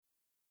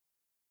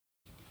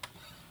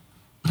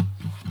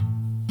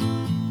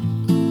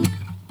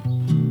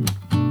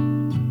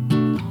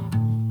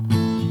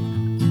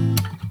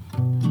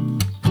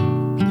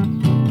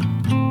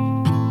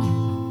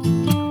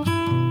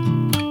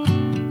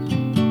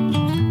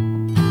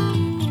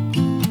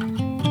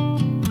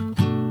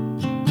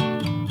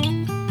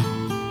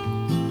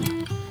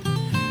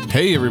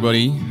Hey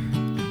everybody,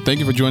 thank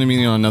you for joining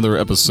me on another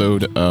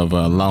episode of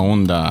La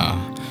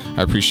Onda.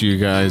 I appreciate you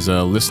guys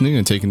listening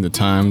and taking the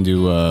time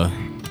to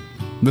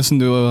listen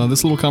to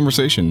this little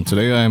conversation.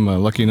 Today I'm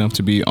lucky enough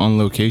to be on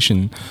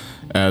location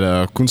at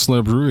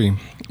Kunstler Brewery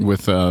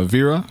with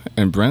Vera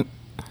and Brent.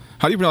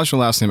 How do you pronounce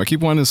your last name? I keep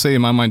wanting to say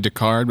in my mind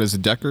Deckard, but is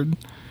it Deckard?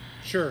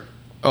 Sure.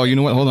 Oh, you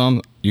know what? Hold on.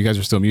 You guys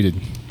are still muted.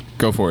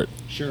 Go for it.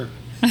 Sure.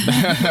 You can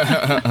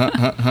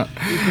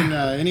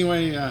any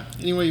way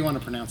you want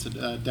to pronounce it.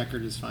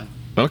 Deckard is fine.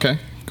 Okay,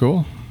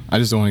 cool. I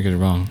just don't want to get it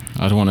wrong.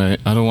 I don't want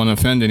to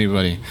offend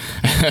anybody.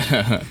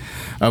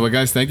 But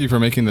guys, thank you for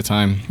making the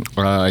time.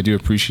 I do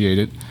appreciate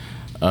it.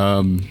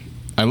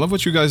 I love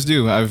what you guys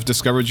do. I've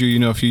discovered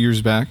you, a few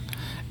years back,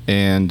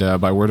 and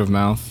by word of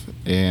mouth,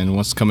 and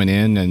what's coming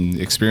in and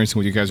experiencing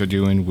what you guys are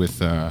doing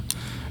with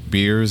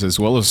beers as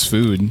well as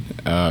food.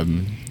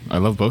 I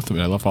love both of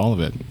it. I love all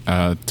of it.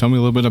 Tell me a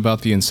little bit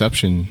about the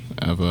inception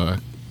of the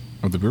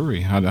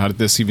brewery. How did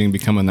this even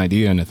become an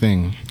idea and a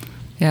thing?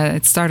 Yeah,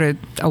 it started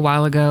a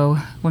while ago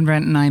when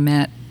Brent and I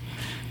met.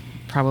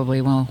 Probably,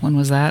 when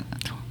was that?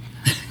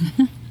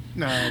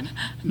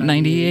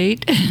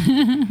 98.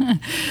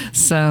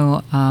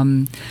 So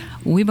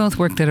we both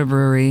worked at a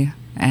brewery,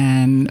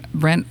 and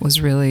Brent was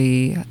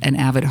really an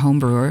avid home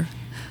brewer.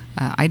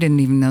 I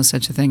didn't even know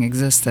such a thing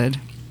existed.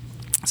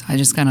 So I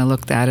just kind of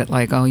looked at it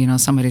like,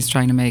 somebody's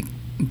trying to make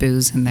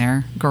booze in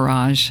their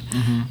garage.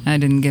 Mm-hmm. I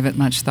didn't give it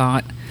much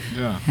thought.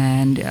 Yeah.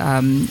 And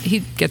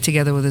he'd get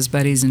together with his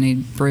buddies and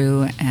he'd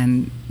brew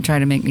and try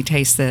to make me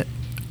taste it.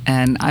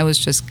 And I was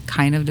just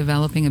kind of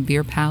developing a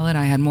beer palate.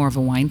 I had more of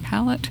a wine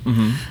palate.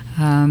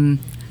 Mm-hmm.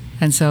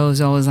 And so it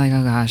was always like,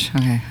 oh gosh,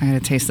 okay, I got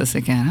to taste this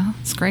again. Oh,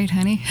 it's great,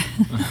 honey.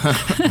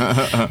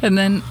 And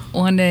then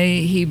one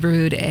day he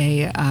brewed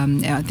I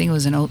think it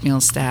was an oatmeal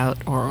stout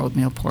or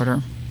oatmeal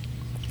porter.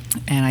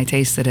 And I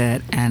tasted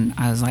it, and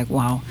I was like,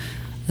 wow,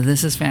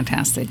 this is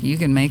fantastic. You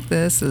can make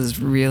this. This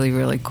is really,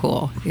 really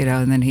cool.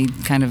 And then he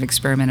kind of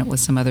experimented with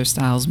some other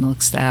styles,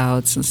 milk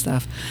stouts and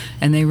stuff.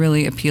 And they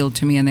really appealed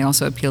to me, and they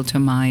also appealed to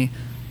my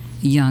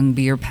young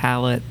beer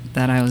palate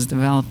that I was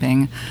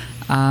developing.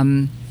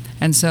 And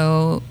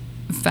so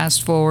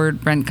fast forward,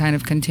 Brent kind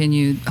of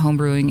continued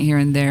homebrewing here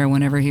and there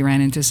whenever he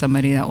ran into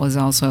somebody that was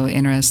also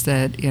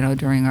interested.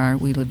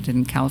 We lived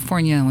in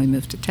California and we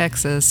moved to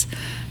Texas.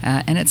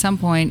 And at some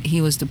point, he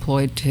was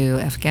deployed to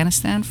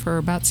Afghanistan for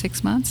about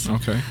 6 months.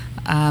 Okay.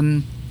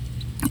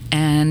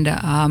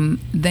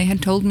 They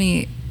had told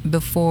me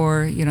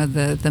before,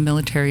 the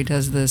military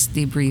does this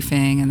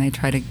debriefing and they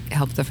try to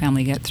help the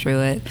family get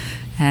through it.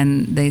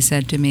 And they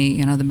said to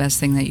me, the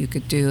best thing that you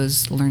could do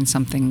is learn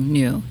something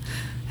new.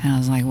 And I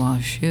was like, well,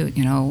 shoot,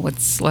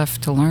 what's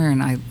left to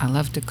learn? I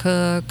love to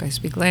cook. I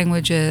speak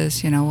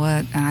languages, what?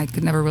 And I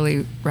could never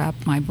really wrap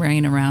my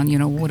brain around,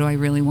 what do I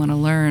really want to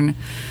learn?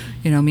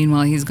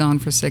 Meanwhile, he's gone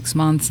for 6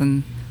 months.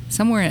 And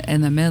somewhere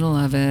in the middle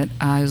of it,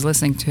 I was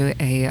listening to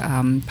a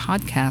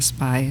podcast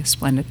by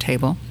Splendid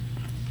Table.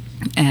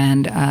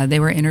 And they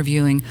were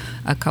interviewing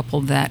a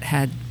couple that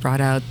had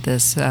brought out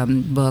this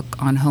book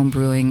on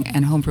homebrewing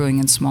and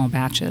homebrewing in small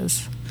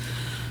batches.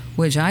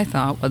 Which I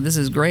thought, well, this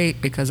is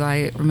great because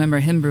I remember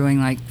him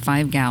brewing like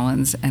 5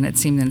 gallons, and it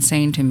seemed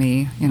insane to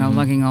me, mm-hmm.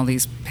 lugging all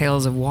these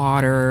pails of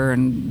water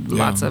and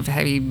lots of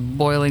heavy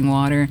boiling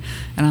water.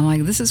 And I'm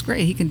like, this is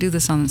great. He can do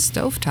this on the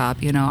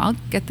stovetop. I'll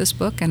get this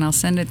book and I'll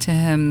send it to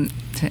him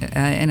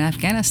in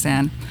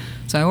Afghanistan.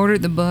 So I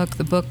ordered the book.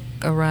 The book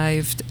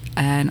arrived,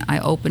 and I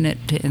opened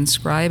it to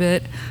inscribe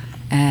it,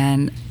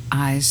 and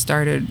I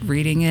started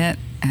reading it.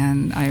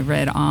 And I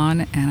read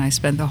on, and I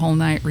spent the whole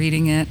night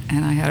reading it,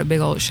 and I had a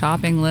big old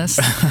shopping list.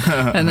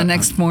 And the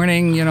next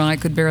morning, I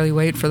could barely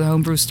wait for the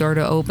homebrew store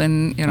to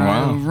open.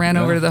 I ran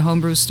over to the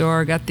homebrew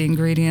store, got the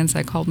ingredients.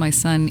 I called my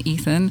son,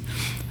 Ethan,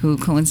 who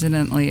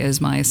coincidentally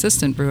is my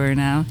assistant brewer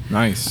now.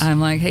 Nice. I'm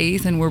like, hey,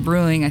 Ethan, we're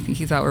brewing. I think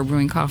he thought we were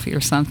brewing coffee or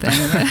something.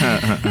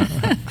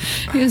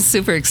 He was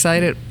super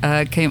excited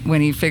when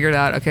he figured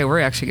out, okay,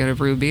 we're actually going to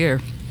brew beer.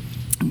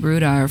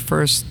 Brewed our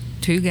first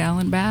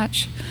 2-gallon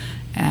batch.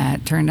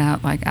 It turned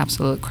out like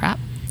absolute crap.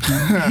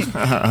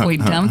 We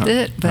dumped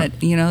it, but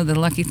the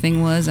lucky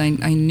thing was I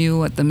knew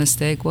what the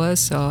mistake was,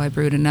 so I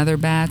brewed another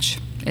batch.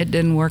 It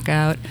didn't work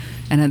out,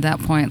 and at that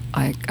point,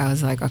 I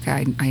was like,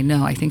 okay,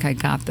 I think I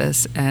got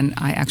this, and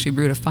I actually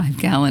brewed a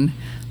 5-gallon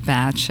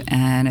batch,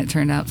 and it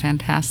turned out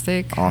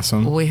fantastic.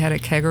 Awesome. We had a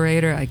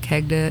kegerator. I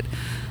kegged it,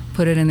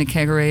 put it in the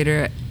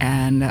kegerator,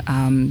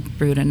 and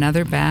brewed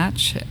another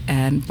batch.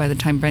 And by the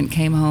time Brent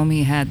came home,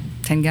 he had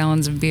 10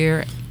 gallons of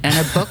beer and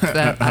a book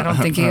that I don't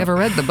think he ever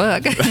read the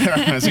book.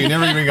 So you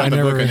never even got the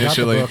book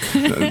initially.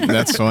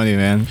 That's funny,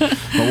 man.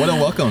 But what a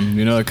welcome,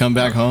 to come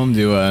back home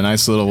to a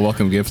nice little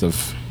welcome gift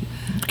of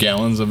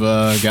gallons of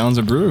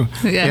brew.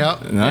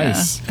 Yeah. Yep.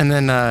 Nice. Yeah. And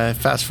then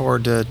fast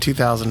forward to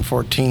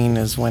 2014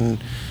 is when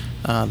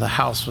the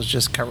house was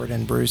just covered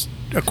in brew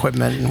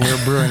equipment, and we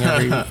were brewing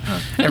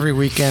every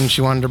weekend.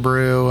 She wanted to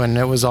brew, and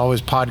it was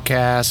always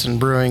podcasts and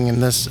brewing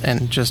and this,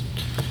 and just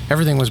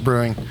everything was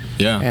brewing.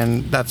 Yeah.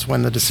 And that's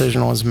when the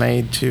decision was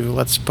made to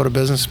let's put a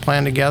business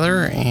plan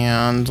together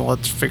and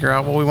let's figure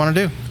out what we want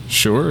to do.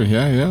 Sure.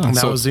 Yeah. And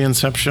that was the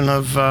inception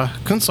of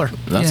Kunstler.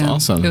 That's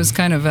awesome. It was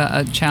kind of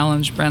a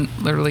challenge. Brent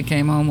literally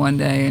came home one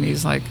day and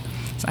he's like,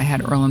 I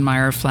had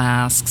Erlenmeyer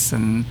flasks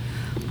and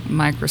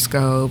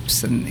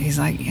microscopes, and he's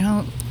like,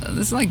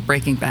 this is like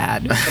Breaking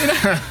Bad.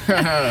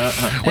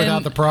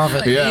 Without the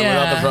profit.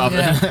 Without the profit.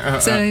 Yeah.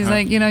 So he's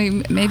like,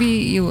 maybe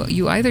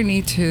you either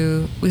need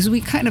to, because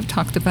we kind of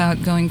talked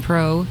about going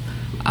pro,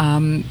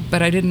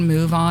 but I didn't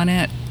move on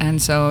it.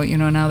 And so,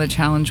 now the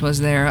challenge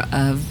was there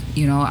of,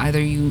 either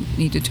you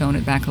need to tone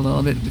it back a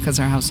little bit because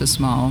our house is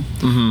small,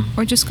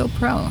 or just go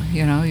pro.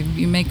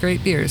 You make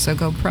great beer, so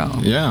go pro.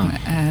 Yeah.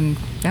 And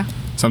yeah.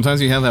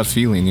 Sometimes you have that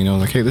feeling,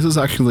 like, hey, this is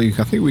actually,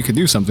 I think we could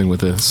do something with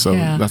this. So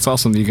that's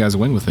awesome that you guys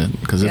went with it,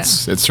 because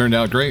it's turned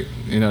out great.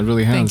 It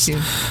really has. Thank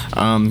you.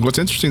 What's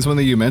interesting, something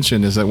that you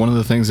mentioned is that one of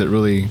the things that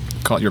really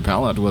caught your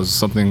palate was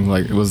something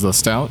like, it was the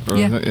stout.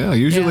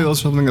 Usually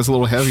those something that's a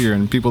little heavier,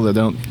 and people that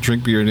don't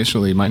drink beer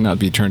initially might not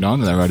be turned on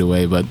to that right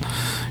away. But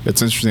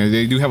it's interesting.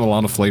 They do have a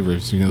lot of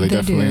flavors. They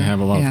definitely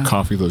have a lot of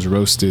coffee that's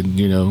roasted.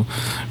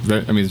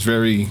 It's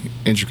very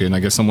intricate. And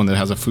I guess someone that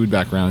has a food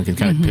background can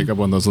kind of pick up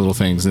on those little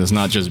things. And it's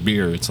not just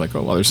beer. It's like,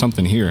 oh, well, there's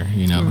something here.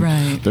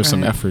 There's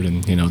some effort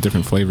in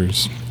different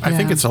flavors. I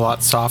think it's a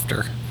lot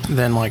softer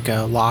than like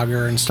a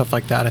lager and stuff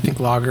like that. I think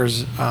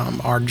lagers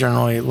are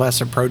generally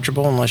less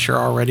approachable unless you're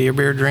already a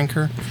beer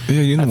drinker.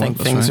 Yeah, I think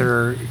things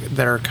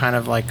that are kind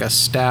of like a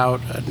stout,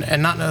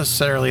 and not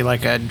necessarily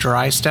like a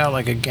dry stout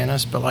like a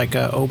Guinness, but like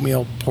a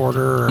oatmeal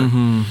porter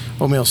or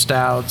oatmeal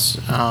stouts,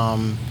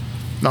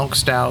 milk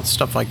stouts,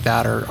 stuff like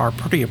that are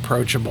pretty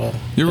approachable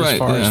as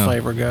far as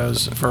flavor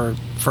goes for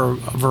a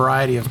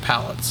variety of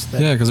palates.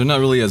 Because they're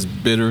not really as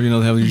bitter.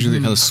 They have usually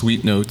kind of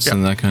sweet notes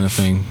and that kind of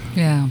thing.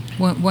 Yeah.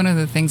 One of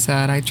the things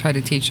that I try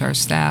to teach our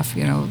staff,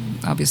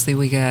 obviously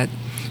we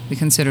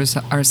consider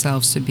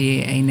ourselves to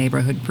be a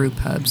neighborhood brew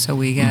pub, so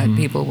we get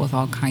people with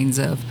all kinds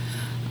of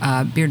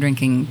beer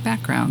drinking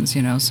backgrounds.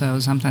 So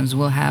sometimes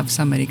we'll have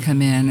somebody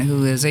come in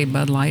who is a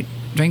Bud Light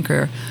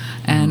drinker,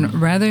 and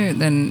rather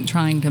than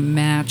trying to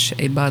match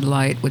a Bud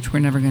Light, which we're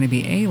never going to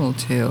be able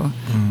to,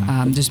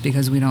 just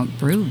because we don't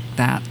brew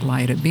that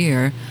light of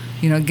beer,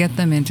 get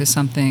them into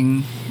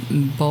something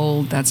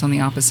bold that's on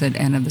the opposite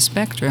end of the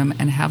spectrum,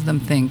 and have them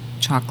think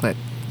chocolate,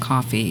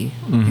 coffee,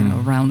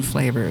 round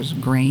flavors,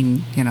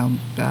 grain,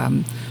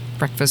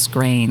 breakfast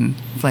grain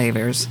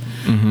flavors.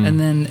 And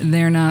then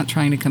they're not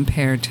trying to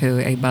compare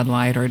to a Bud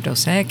Light or a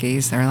Dos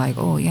Equis. They're like,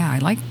 oh yeah, I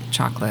like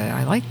chocolate,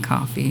 I like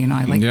coffee,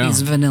 I like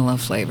these vanilla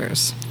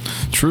flavors.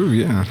 True,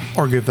 yeah.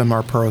 Or give them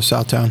our Puro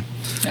Southtown.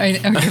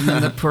 Or give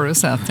them the Puro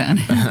Southtown.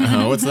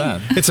 What's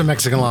that? It's a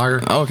Mexican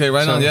lager. Okay,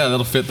 on. Yeah,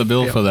 that'll fit the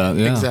bill for that.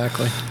 Yeah,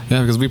 exactly.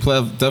 Yeah, because we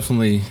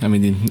definitely.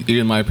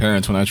 Even my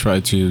parents, when I try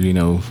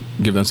to,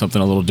 give them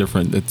something a little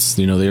different, it's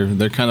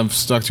they're kind of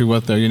stuck to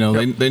what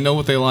they're they know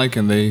what they like,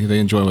 and they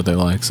enjoy what they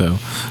like. So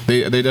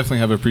they definitely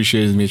have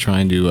appreciated me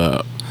trying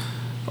to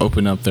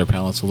open up their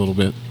palates a little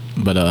bit.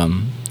 But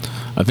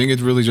I think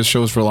it really just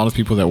shows for a lot of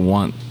people that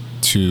want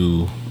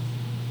to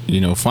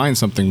find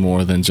something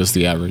more than just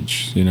the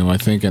average. I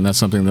think, and that's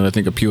something that I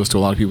think appeals to a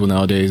lot of people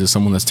nowadays, is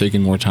someone that's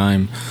taking more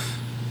time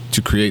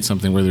to create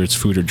something, whether it's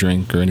food or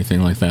drink or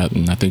anything like that.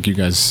 And I think you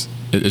guys,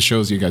 it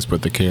shows you guys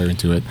put the care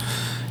into it.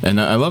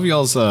 And I love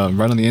y'all's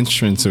right on the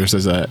entrance there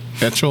says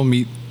hecho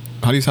meat.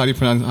 How do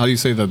you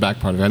say the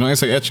back part of it? I know I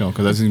say hecho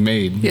because that's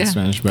made in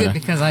Spanish, but good,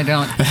 because I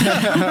don't.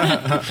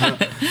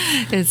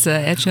 It's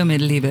hecho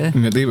mit Liebe.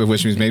 Mit Liebe,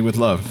 which means made with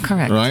love.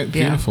 Correct. Right?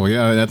 Yeah. Beautiful.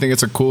 Yeah, and I think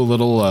it's a cool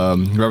little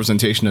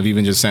representation of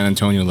even just San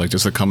Antonio, like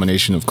just a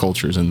combination of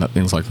cultures and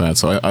things like that.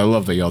 So I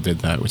love that y'all did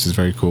that, which is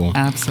very cool.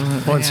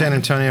 Absolutely. Well, and San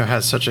Antonio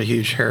has such a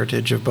huge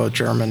heritage of both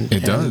German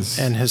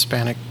and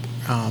Hispanic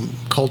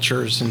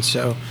cultures, and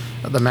so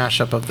the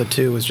mashup of the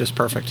two is just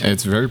perfect.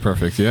 It's very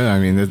perfect. Yeah,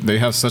 they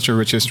have such a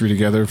rich history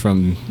together,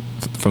 from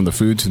the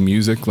food to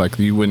music. Like,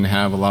 you wouldn't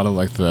have a lot of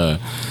like the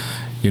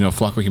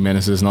Flaco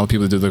Jimenez's and all the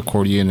people that did the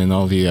accordion and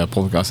all the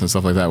polkas and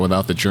stuff like that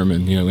without the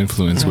German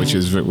influence, which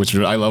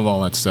I love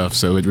all that stuff.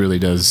 So it really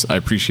does. I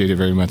appreciate it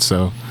very much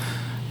so,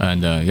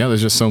 and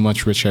there's just so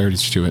much rich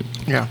heritage to it.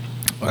 Yeah.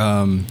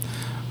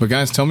 But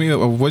guys, tell me,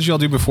 what did y'all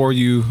do before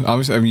you?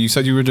 Obviously, you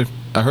said you were.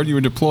 I heard you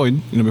were deployed.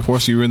 Before,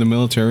 so you were in the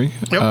military.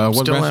 Yep,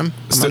 still am.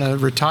 I'm going to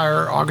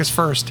retire August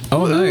 1st.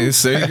 Oh,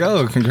 nice! There you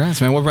go. Congrats,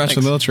 man. What branch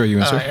of the military are you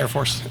in, sir? Air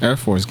Force. Air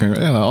Force.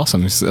 Yeah,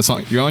 awesome.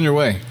 You're on your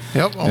way.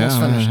 Yep, almost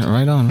finished.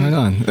 Right on.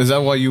 Is that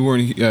why you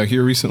weren't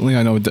here recently?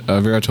 I know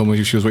Vera told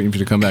me she was waiting for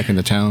you to come back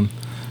into town.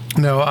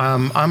 No,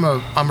 I'm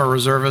a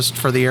reservist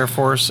for the Air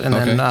Force, and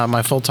then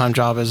my full-time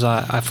job is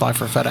I fly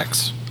for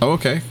FedEx. Oh,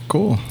 okay,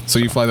 cool. So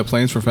you fly the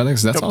planes for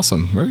FedEx? That's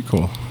awesome. Very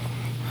cool.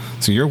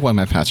 So you're why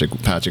my package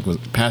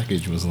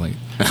was late.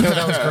 No,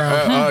 that was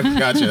ground. Oh,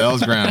 gotcha. That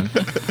was ground.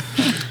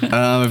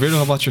 Vera,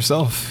 how about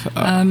yourself?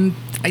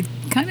 I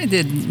kind of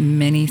did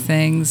many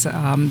things,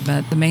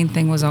 but the main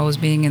thing was always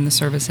being in the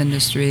service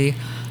industry.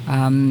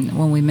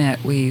 When we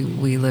met, we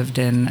lived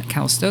in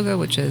Calistoga,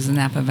 which is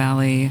Napa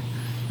Valley,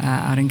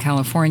 out in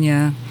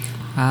California.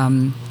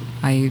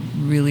 I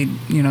really,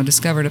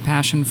 discovered a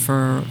passion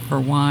for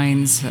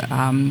wines.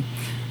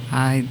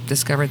 I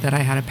discovered that I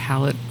had a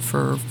palate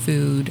for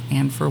food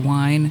and for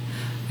wine.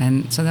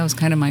 And so that was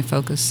kind of my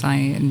focus. I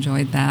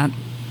enjoyed that.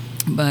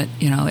 But,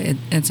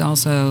 it's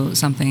also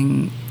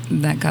something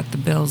that got the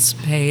bills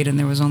paid, and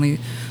there was only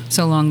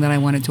so long that I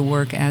wanted to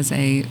work as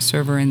a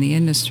server in the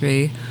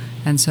industry.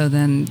 And so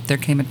then there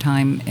came a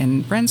time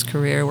in Brent's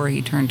career where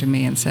he turned to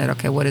me and said,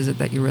 okay, what is it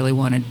that you really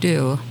want to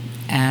do?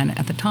 And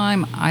at the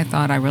time, I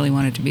thought I really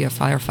wanted to be a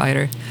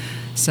firefighter.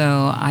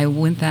 So I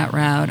went that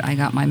route. I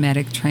got my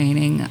medic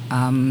training.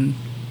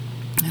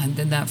 I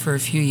did that for a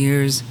few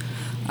years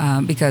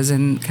because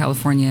in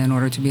California, in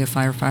order to be a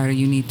firefighter,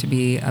 you need to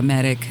be a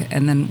medic.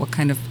 And then what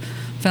kind of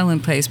fell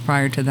in place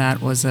prior to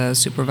that was a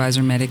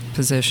supervisor medic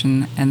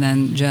position. And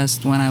then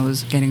just when I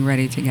was getting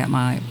ready to get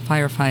my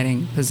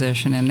firefighting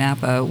position in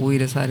Napa, we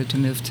decided to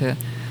move to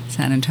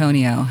San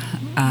Antonio.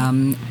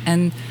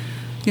 And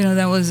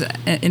that was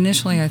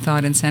initially I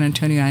thought in San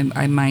Antonio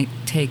I might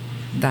take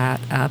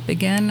that up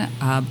again,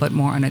 but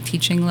more on a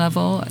teaching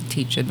level,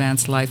 teach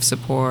advanced life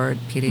support,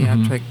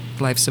 pediatric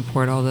life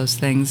support, all those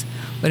things.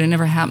 But it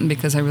never happened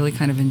because I really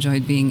kind of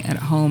enjoyed being at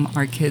home.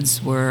 Our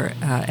kids were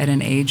at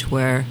an age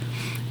where,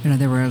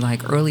 they were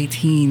like early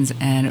teens,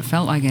 and it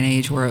felt like an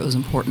age where it was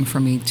important for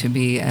me to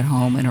be at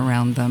home and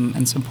around them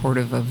and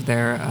supportive of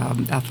their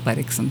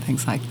athletics and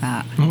things like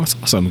that. Oh, that's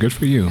awesome. Good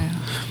for you.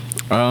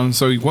 Yeah.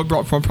 So what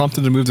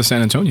prompted to move to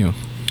San Antonio?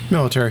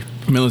 Military.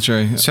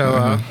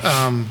 So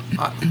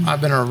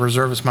I've been a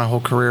reservist my whole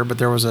career, but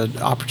there was an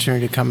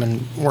opportunity to come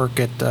and work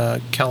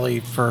at Kelly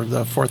for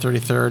the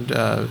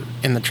 433rd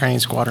in the training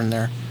squadron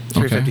there.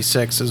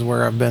 356 is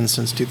where I've been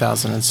since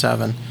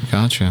 2007.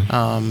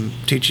 Gotcha.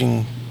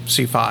 Teaching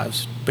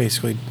C5s,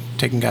 basically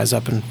taking guys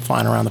up and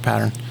flying around the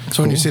pattern.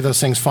 So when you see those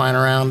things flying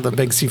around, the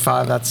big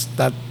C5,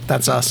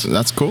 that's us.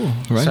 That's cool.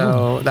 Right.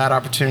 So that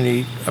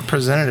opportunity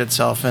presented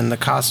itself, and the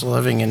cost of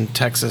living in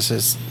Texas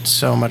is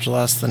so much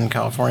less than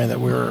California that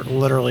we were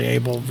literally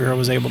Vera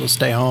was able to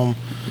stay home,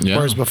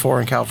 whereas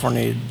before in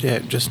California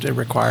it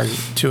required a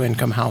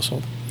 2-income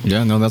household.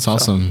 Yeah, no, that's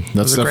awesome. So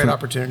that's a great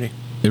opportunity.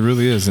 It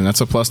really is, and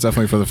that's a plus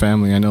definitely for the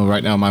family. I know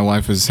right now my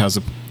wife has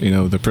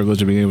the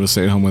privilege of being able to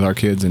stay at home with our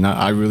kids, and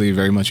I really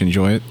very much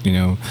enjoy it.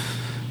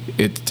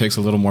 It takes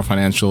a little more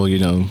financial,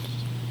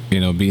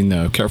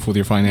 being careful with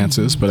your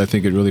finances, but I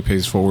think it really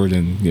pays forward,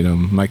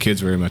 and my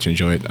kids very much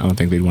enjoy it. I don't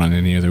think they'd want it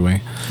any other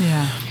way.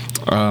 Yeah.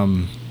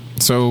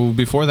 So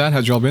before that,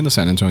 had y'all been to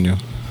San Antonio?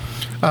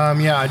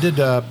 I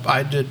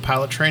did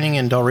pilot training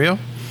in Del Rio.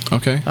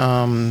 Okay.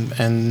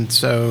 And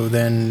so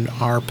then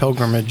our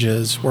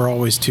pilgrimages were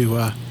always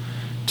to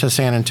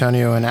San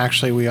Antonio, and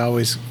actually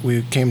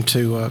we came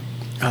to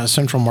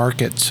Central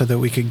Market so that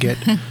we could get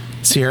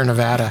Sierra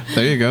Nevada.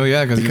 There you go.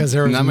 Yeah, because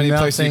there was not many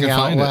places you can out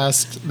find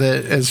west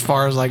that, as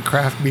far as like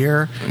craft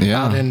beer.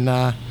 Yeah. Out in,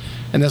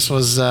 and this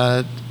was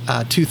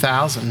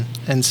 2000,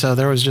 and so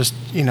there was just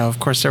of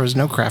course there was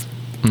no craft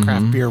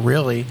beer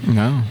really.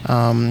 No.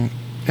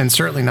 And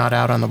certainly not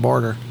out on the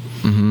border.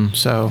 Mm-hmm.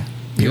 So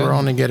you were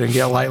only going to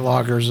get light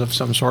lagers of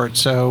some sort.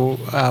 So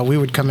we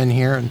would come in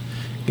here and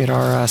get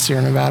our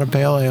Sierra Nevada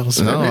Pale Ales.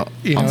 Awesome.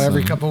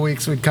 Every couple of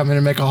weeks we'd come in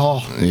and make a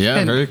haul.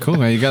 Yeah, very cool,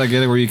 man. You got to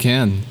get it where you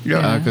can.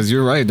 Yeah. Because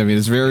you're right. I mean,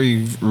 it's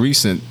very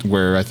recent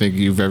where I think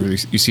you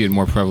see it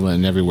more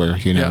prevalent everywhere.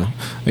 Yeah.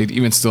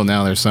 Even still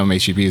now, there's some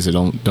HEBs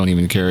that don't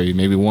even carry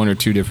maybe 1 or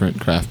 2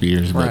 different craft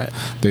beers, but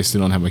they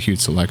still don't have a huge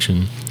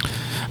selection.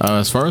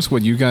 As far as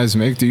what you guys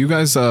make, do you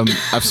guys?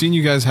 I've seen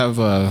you guys have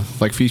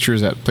like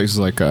features at places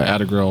like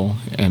Atagrill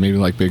and maybe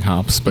like Big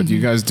Hops. But do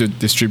you guys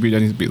distribute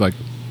any like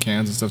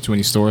cans and stuff to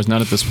any stores?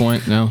 Not at this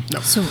point, no.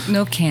 So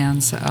no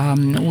cans.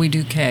 We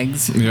do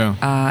kegs. Yeah.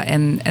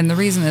 And the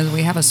reason is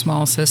we have a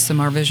small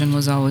system. Our vision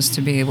was always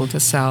to be able to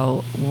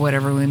sell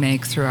whatever we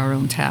make through our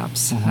own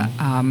taps.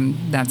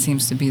 Mm-hmm. That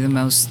seems to be the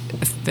most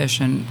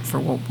efficient for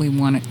what we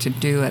want it to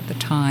do at the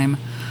time.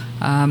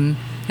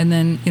 And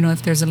then,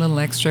 if there's a little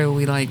extra,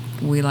 we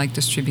like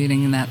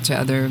distributing that to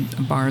other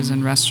bars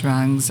and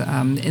restaurants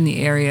in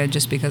the area,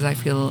 just because I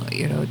feel,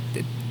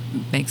 it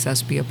makes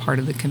us be a part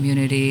of the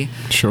community.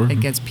 Sure. It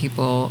gets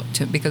people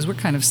to, because we're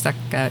kind of stuck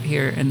out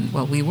here,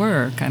 we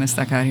were kind of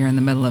stuck out here in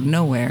the middle of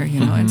nowhere,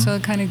 and so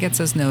it kind of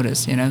gets us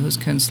noticed, who's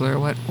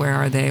Kunstler, where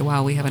are they?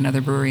 Wow, we have another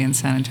brewery in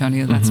San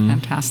Antonio. That's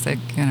fantastic,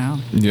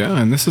 Yeah,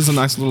 and this is a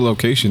nice little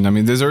location. I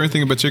mean, is there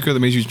anything in particular that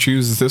made you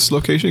choose this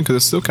location? Because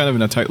it's still kind of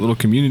in a tight little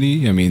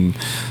community. I mean,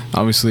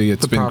 obviously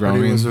it's been growing. The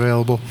property was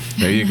available.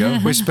 There you go.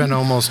 We spent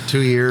almost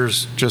 2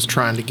 years just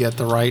trying to get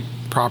the right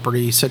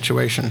property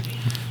situation.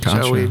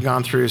 Gotcha. So we've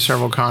gone through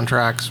several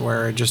contracts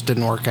where it just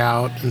didn't work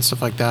out and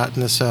stuff like that.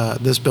 And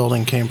this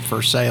building came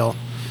for sale,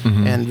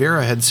 and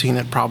Vera had seen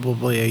it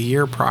probably a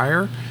year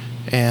prior,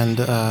 and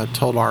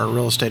told our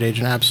real estate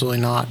agent absolutely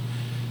not.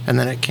 And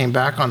then it came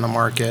back on the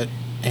market,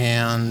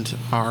 and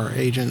our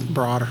agent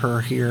brought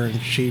her here,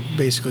 and she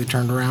basically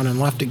turned around and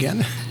left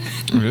again.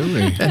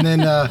 Really? and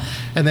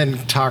then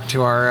talked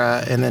to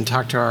our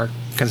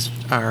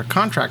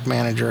contract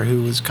manager,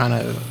 who was kind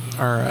of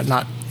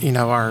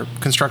our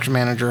construction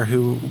manager,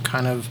 who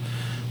kind of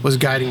was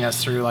guiding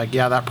us through, like,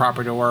 yeah, that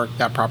property will work,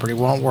 that property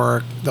won't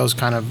work, those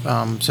kind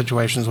of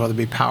situations, whether it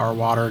be power,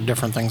 water,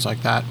 different things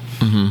like that.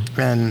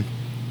 And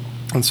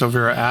so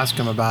Vera asked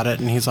him about it,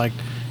 and he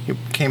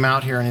came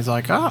out here and he's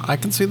like, oh, I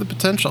can see the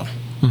potential.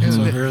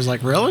 So Vera's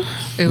like, really?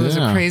 It was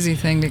a crazy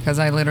thing, because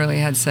I literally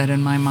had said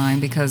in my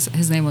mind, because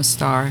his name was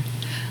Star,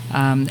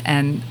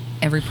 and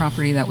every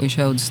property that we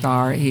showed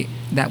Star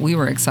that we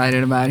were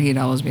excited about, he'd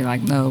always be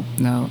like, no,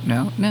 no,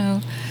 no,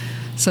 no.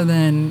 So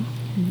then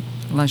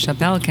La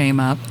Chapelle came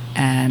up,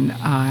 and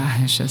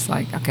it's just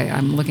like, okay,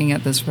 I'm looking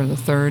at this for the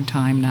third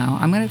time now.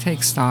 I'm going to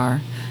take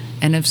Star,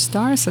 and if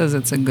Star says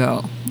it's a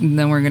go,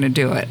 then we're going to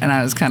do it. And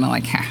I was kind of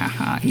like, ha, ha,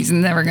 ha, he's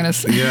never going to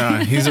say.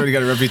 Yeah, he's already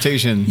got a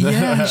reputation.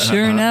 Yeah,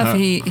 sure enough,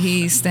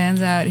 he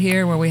stands out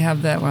here where we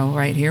have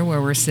right here where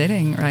we're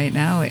sitting right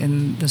now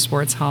in the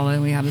sports hall,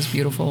 and we have this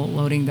beautiful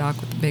loading dock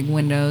with the big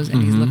windows,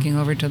 and he's looking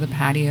over to the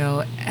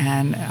patio,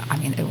 and I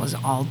mean, it was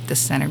all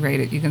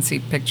disintegrated. You can see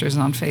pictures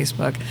on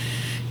Facebook.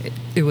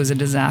 It was a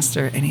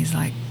disaster, and he's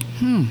like,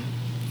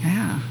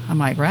 yeah. I'm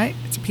like, right?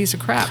 It's a piece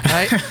of crap,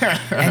 right?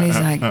 And he's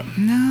like,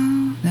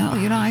 no,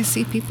 I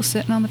see people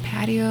sitting on the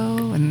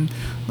patio, and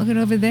look at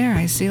over there.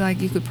 I see, like,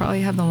 you could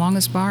probably have the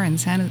longest bar in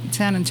San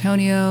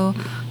Antonio.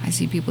 I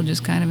see people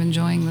just kind of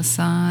enjoying the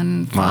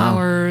sun,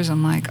 flowers. Wow.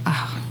 I'm like,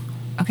 oh,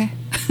 okay.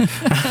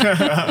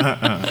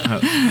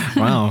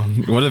 Wow,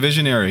 what a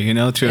visionary,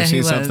 to have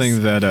seen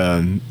something that,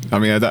 I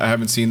mean, I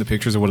haven't seen the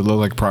pictures of what it looked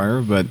like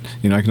prior, but,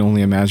 I can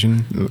only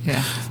imagine.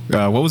 Yeah.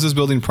 What was this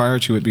building prior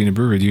to it being a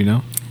brewery, do you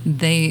know?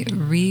 They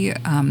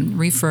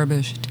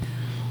refurbished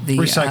the...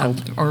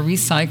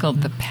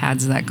 recycled the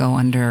pads that go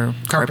under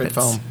carpet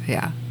foam.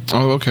 Yeah.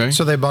 Oh, okay.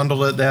 So they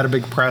bundled it. They had a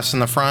big press in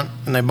the front,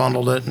 and they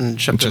bundled it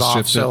and shipped it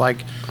off. So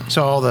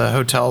all the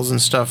hotels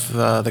and stuff,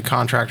 the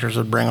contractors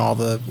would bring all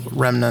the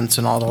remnants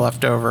and all the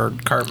leftover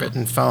carpet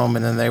and foam,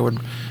 and then they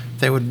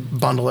would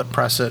bundle it,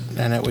 press it,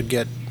 and it would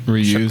get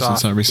reused.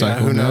 It's not recycled.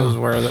 Who knows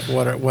where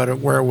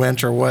it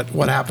went or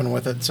what happened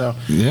with it? So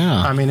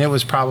yeah, I mean, it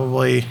was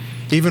probably.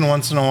 Even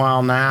once in a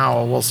while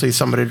now, we'll see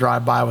somebody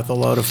drive by with a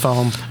load of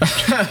foam.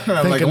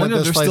 Like, I wonder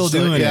if they're still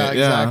doing it. Yeah,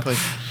 exactly.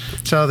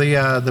 So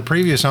the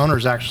previous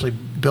owners actually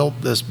built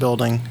this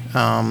building,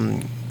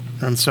 and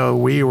so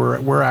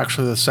we're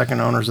actually the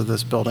second owners of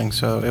this building.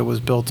 So it was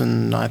built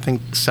in, I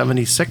think,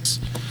 1976,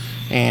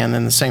 and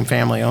then the same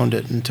family owned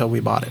it until we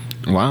bought it.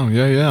 Wow,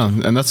 yeah.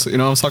 And that's, I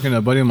was talking to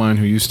a buddy of mine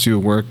who used to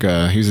work,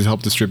 he used to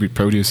help distribute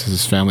produce.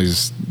 His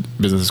family's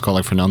business is called,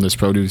 like, Fernandez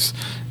Produce.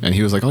 And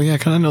he was like, oh, yeah, I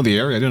kind of know the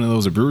area. I didn't know there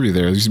was a brewery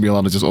there. There used to be a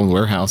lot of just old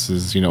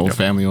warehouses, old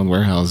family-owned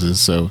warehouses.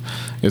 So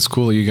it's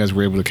cool that you guys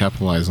were able to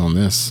capitalize on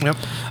this. Yep.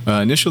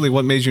 Initially,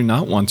 what made you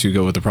not want to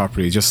go with the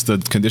property? Just the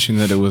condition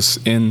that it was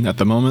in at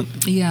the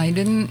moment? Yeah, I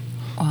didn't.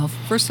 Well,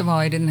 first of all,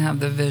 I didn't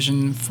have the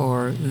vision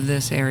for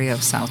this area of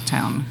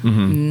Southtown.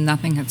 Mm-hmm.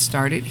 Nothing had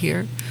started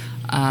here.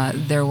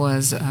 There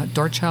was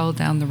Dorchell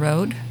down the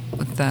road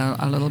with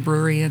a little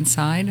brewery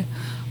inside,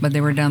 but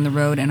they were down the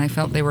road, and I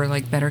felt they were,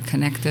 like, better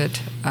connected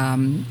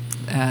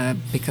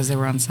because they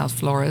were on South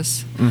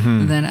Flores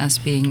than us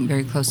being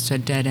very close to a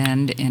dead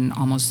end in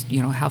almost,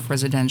 half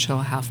residential,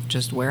 half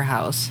just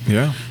warehouse.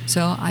 Yeah.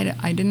 So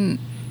I didn't,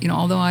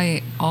 although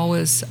I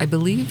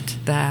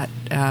believed that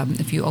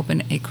if you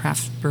open a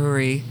craft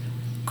brewery,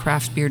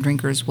 craft beer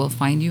drinkers will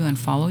find you and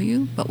follow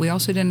you, but we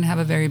also didn't have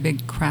a very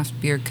big craft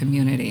beer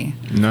community.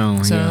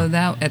 No. So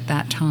that at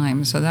that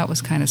time, so that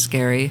was kind of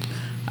scary.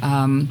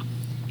 And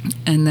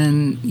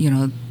then,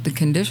 the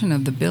condition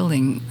of the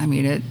building, I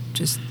mean, it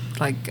just,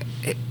 like,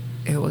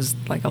 it was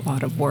like a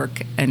lot of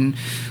work. And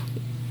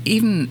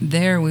even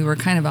there, we were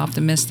kind of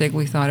optimistic.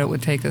 We thought it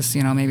would take us,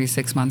 maybe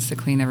 6 months to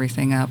clean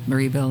everything up,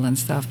 rebuild and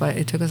stuff. But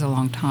it took us a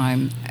long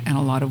time and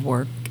a lot of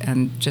work.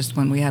 And just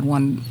when we had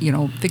one,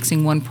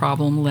 fixing one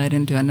problem led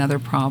into another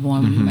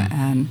problem.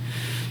 And,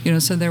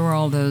 so there were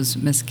all those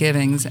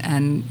misgivings.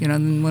 And,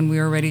 then when we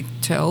were ready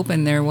to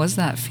open, there was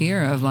that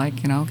fear of, like,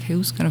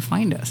 who's going to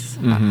find us?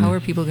 How are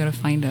people going to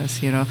find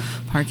us?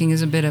 Parking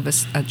is a bit of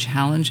a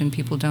challenge, and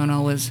people don't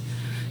always...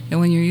 And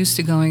when you're used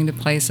to going to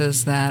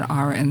places that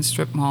are in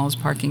strip malls,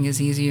 parking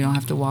is easy. You don't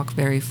have to walk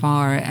very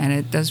far. And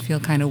it does feel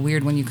kind of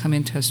weird when you come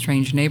into a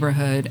strange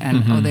neighborhood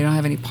and, they don't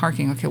have any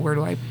parking. Okay, where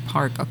do I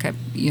park? Okay,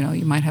 you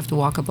might have to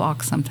walk a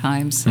block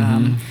sometimes.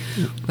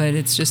 But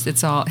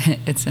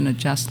it's an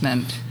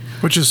adjustment.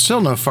 Which is still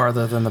no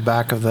farther than the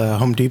back of the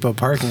Home Depot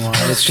parking lot.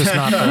 It's just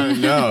not, right?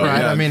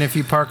 Yeah. I mean, if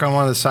you park on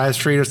one of the side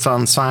streets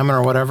on Simon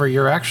or whatever,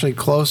 you're actually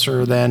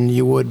closer than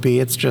you would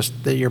be. It's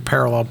just that you're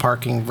parallel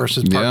parking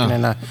versus parking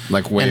in a...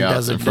 Like way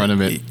out in front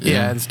of it.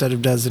 Yeah, instead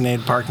of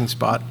designated parking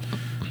spot.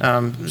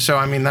 So,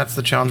 I mean, that's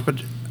the challenge.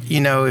 But,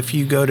 if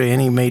you go to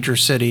any major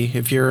city,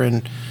 if you're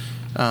in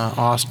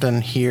Austin,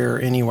 here,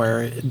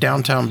 anywhere,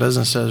 downtown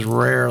businesses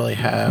rarely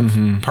have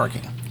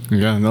parking.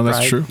 Yeah, no,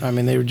 that's true. I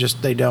mean,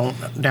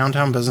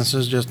 downtown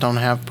businesses just don't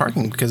have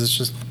parking because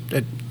it's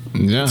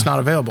not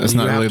available. It's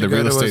not really the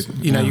real estate.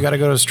 You got to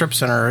go to a strip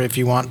center if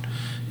you want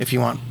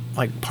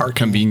like parking.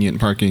 Convenient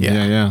parking.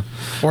 Yeah.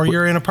 Or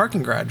you're in a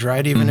parking garage,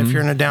 right? Even if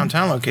you're in a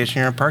downtown location,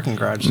 you're in a parking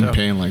garage. So. And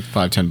paying like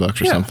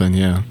 $5-10 or something.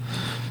 Yeah.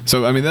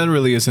 So, I mean, that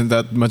really isn't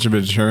that much of a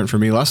deterrent for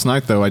me. Last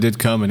night, though, I did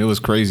come, and it was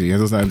crazy. It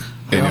was that,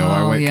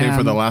 came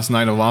for the last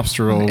night of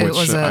lobster roll, it which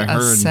was I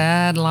heard. a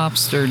sad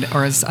lobster,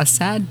 or a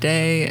sad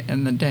day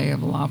in the day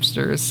of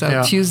lobsters.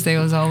 So Tuesday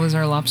was always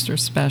our lobster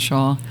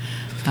special.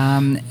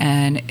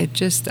 And it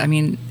just, I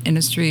mean,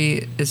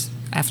 industry is,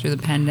 after the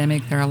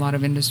pandemic, there are a lot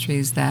of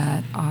industries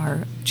that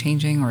are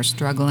changing or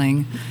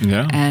struggling.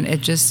 Yeah. And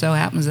it just so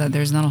happens that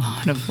there's not a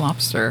lot of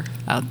lobster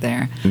out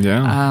there.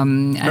 Yeah.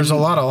 There's a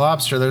lot of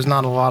lobster. There's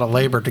not a lot of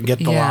labor to get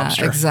the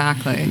lobster.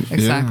 Exactly.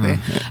 Yeah.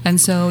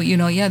 And so,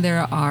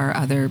 there are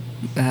other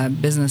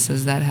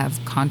businesses that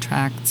have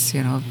contracts,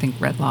 think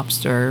Red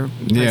Lobster,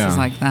 places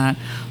like that.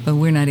 But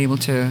we're not able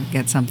to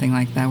get something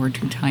like that. We're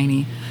too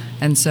tiny.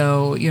 And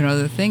so,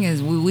 the thing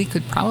is, we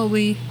could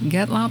probably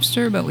get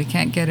lobster, but we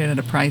can't get it at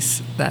a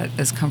price that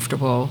is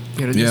comfortable,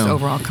 just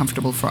overall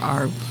comfortable for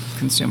our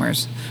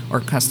consumers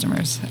or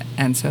customers.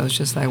 And so it's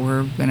just like,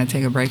 we're going to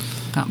take a break.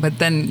 But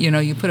then,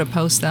 you put a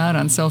post out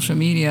on social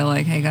media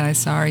like, hey guys,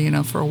 sorry,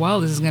 for a while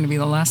this is going to be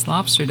the last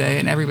lobster day.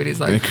 And everybody's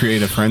like, they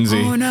create a frenzy.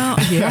 Oh no.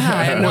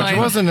 Yeah. Which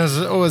wasn't as,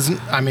 it was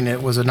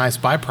a nice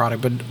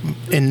byproduct, but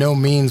in no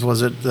means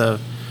was it the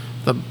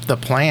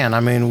plan. I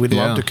mean, we'd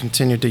love to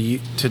continue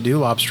to do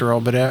lobster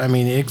roll, but I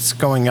mean, it's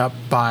going up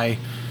by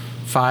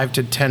 $5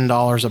 to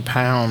 $10 a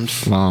pound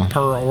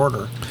per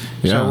order.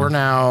 Yeah. So we're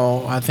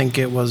now, I think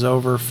it was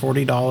over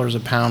 $40 a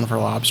pound for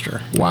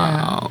lobster.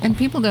 Wow. Yeah. And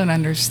people don't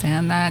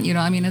understand that.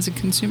 I mean, as a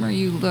consumer,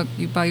 you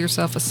buy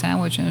yourself a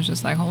sandwich and it's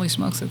just like, holy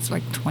smokes, it's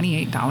like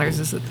 $28.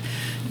 Is it,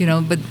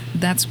 but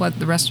that's what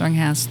the restaurant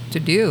has to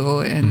do,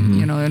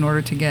 and in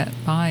order to get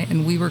by.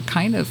 And we were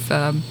kind of.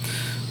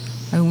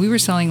 We were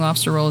selling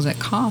lobster rolls at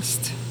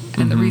cost,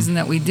 and the reason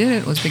that we did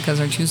it was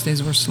because our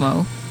Tuesdays were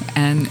slow,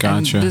 and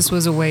this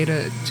was a way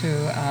to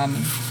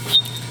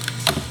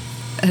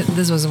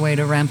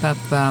ramp up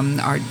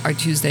our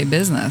Tuesday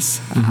business.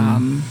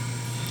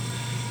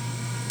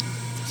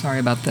 Sorry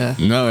about the.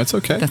 No, it's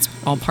okay. That's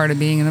all part of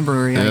being in a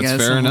brewery, I guess.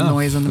 Fair enough.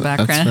 Noise in the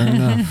background.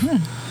 That's fair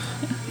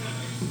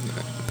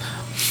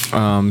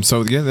enough.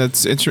 So yeah,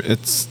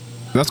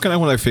 that's kind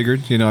of what I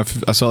figured.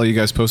 I saw you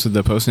guys posted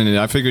the post, and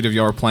I figured if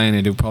y'all were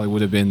planning it probably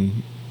would have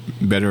been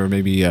better,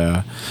 maybe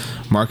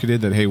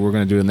marketed that, hey, we're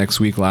going to do it next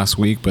week, last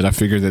week. But I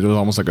figured that it was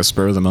almost like a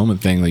spur of the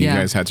moment thing. Like you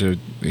guys had to,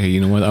 hey, you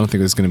know what? I don't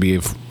think it's going to be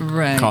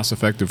cost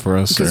effective for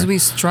us. Because we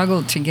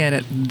struggled to get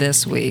it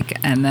this week,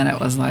 and then it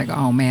was like,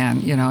 oh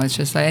man, it's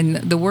just like, and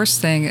the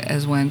worst thing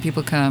is when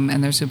people come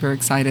and they're super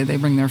excited, they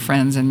bring their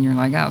friends, and you're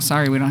like, oh,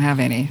 sorry, we don't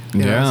have any.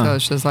 So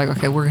it's just like,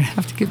 okay, we're going to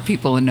have to give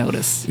people a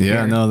notice.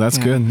 Yeah, no, that's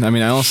good. I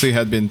mean, I honestly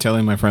had been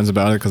telling my friends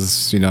about it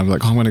because, I'm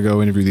like, I'm going to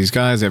go interview these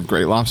guys. They have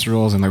great lobster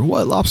rolls. I'm like,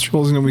 what lobster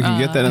rolls? We can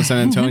get that in San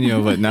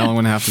Antonio, but now I'm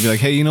going to have to be like,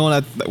 hey, you know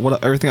what?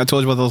 Everything I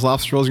told you about those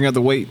lobster rolls, you're going to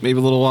have to wait maybe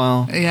a little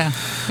while. Yeah.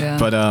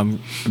 But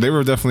they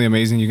were definitely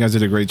amazing. You guys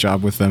did a great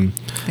job with them.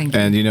 Thank you.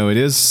 And it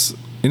is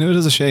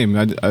a shame.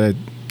 I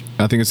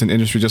think it's an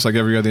industry just like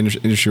every other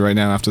industry right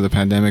now after the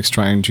pandemic's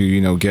trying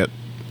to get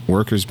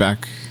workers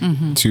back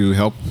to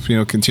help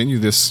continue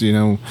this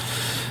just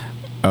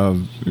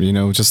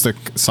the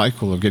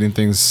cycle of getting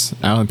things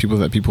out and people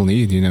that people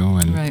need.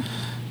 And right.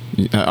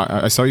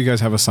 I saw you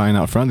guys have a sign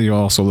out front that you're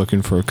also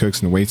looking for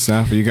cooks and wait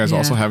staff. Are you guys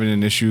also having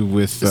an issue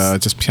with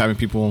just having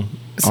people on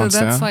staff? So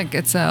that's like,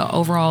 it's a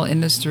overall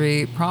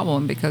industry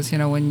problem because,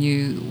 when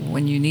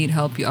you need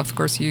help, of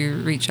course you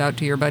reach out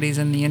to your buddies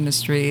in the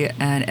industry,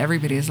 and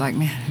everybody is like,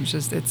 man,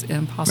 it's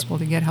impossible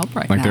to get help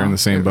right now. Like they're in the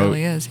same boat. It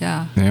really is,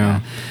 yeah.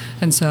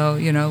 And so,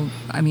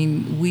 I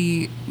mean,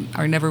 we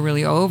are never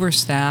really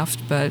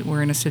overstaffed, but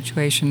we're in a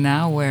situation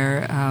now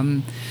where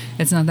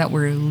it's not that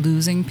we're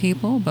losing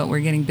people, but we're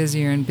getting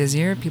busier and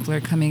busier. People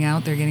are coming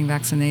out, they're getting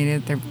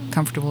vaccinated, they're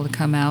comfortable to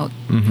come out,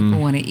 people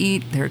want to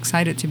eat, they're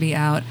excited to be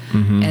out,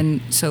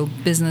 and so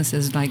business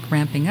is like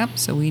ramping up,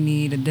 so we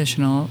need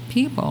additional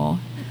people.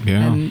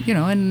 Yeah. And, in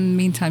the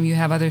meantime, you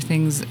have other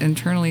things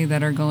internally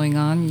that are going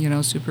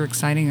on, super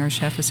exciting. Our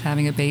chef is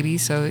having a baby,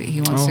 so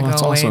he wants to go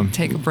away and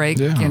take a break,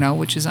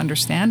 which is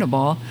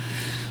understandable.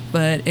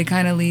 But it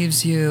kind of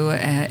leaves you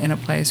in a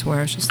place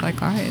where it's just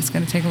like, all right, it's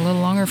going to take a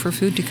little longer for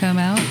food to come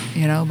out,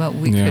 but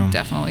we could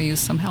definitely use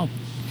some help.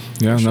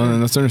 Yeah, no,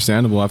 that's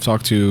understandable. I've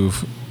talked to,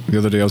 the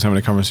other day I was having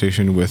a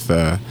conversation with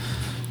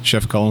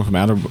Chef Cullen from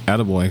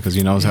Attaboy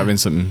because, I was having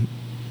some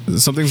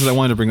things that I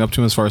wanted to bring up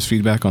to him as far as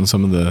feedback on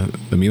some of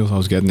the meals I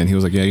was getting, and he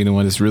was like, yeah, you know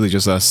what, it's really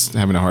just us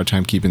having a hard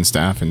time keeping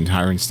staff and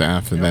hiring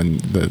staff, and then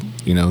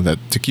that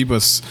to keep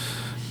us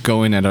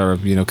going at our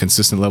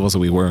consistent levels that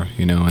we were,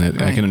 and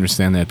I can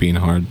understand that being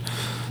hard.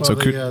 Well, so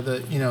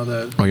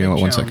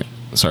one second,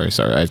 sorry,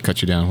 I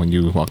cut you down when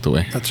you walked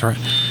away. That's right.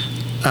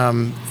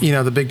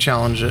 The big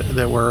challenge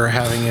that we're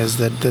having is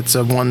that it's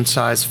a one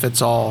size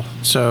fits all.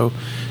 So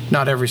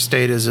not every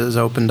state is as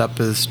opened up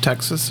as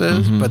Texas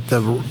is, but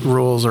the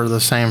rules are the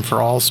same for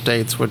all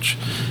states, which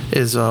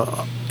is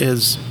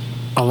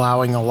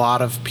allowing a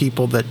lot of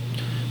people that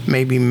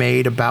maybe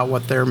made about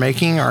what they're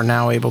making are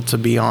now able to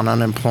be on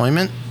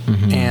unemployment.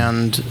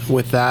 And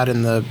with that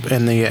and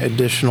the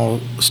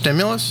additional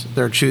stimulus,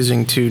 they're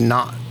choosing to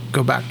not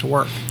go back to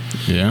work.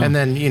 Yeah. And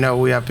then,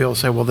 we have people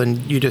say, well,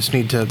 then you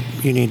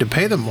need to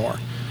pay them more.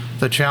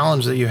 The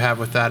challenge that you have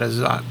with that is,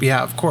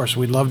 of course,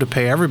 we'd love to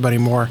pay everybody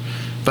more,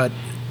 but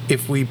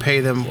if we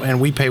pay them,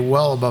 and we pay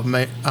well above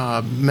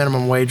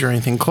minimum wage or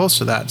anything close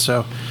to that.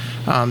 So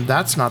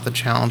that's not the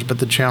challenge, but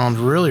the challenge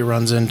really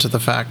runs into the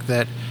fact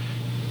that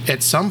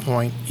at some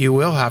point you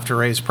will have to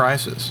raise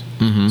prices.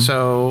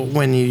 So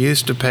when you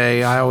used to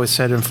pay, I always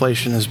said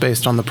inflation is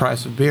based on the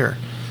price of beer.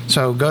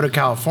 So go to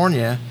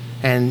California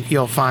and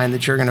you'll find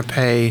that you're going to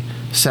pay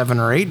 $7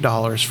 or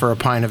 $8 for a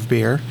pint of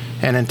beer,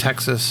 and in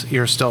Texas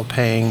you're still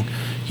paying,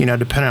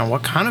 depending on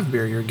what kind of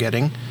beer you're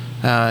getting.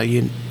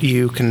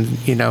 You can,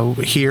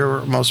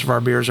 here most of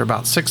our beers are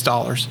about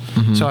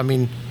 $6. So I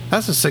mean,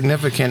 that's a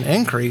significant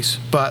increase,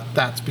 but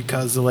that's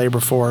because the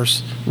labor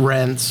force,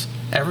 rents,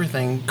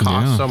 everything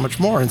costs so much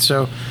more. And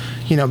so,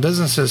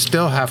 businesses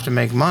still have to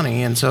make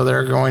money, and so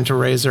they're going to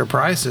raise their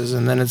prices,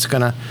 and then it's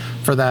going to,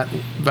 for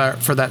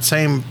that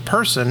same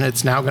person,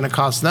 it's now going to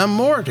cost them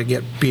more to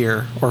get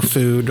beer or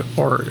food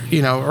or,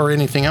 or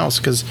anything else,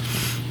 because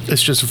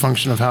it's just a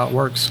function of how it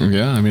works.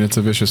 Yeah, I mean, it's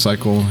a vicious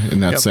cycle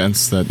in that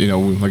sense that,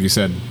 like you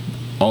said,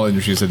 all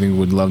industries, I think,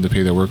 would love to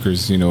pay their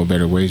workers, a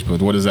better wage,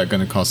 but what is that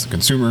going to cost the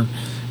consumer?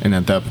 And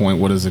at that point,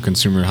 what is the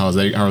consumer, how are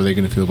they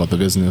going to feel about the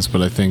business?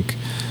 But I think...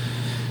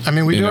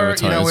 we do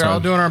we're all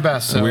doing our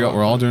best. So.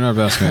 We're all doing our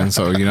best, man.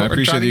 So, I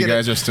appreciate that you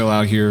guys are still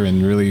out here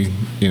and really,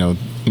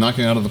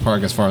 knocking it out of the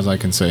park as far as I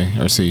can say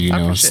or see,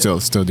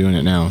 still doing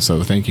it now.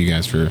 So thank you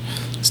guys for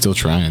still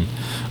trying.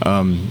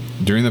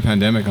 During the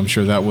pandemic, I'm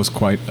sure that was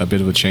quite a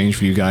bit of a change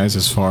for you guys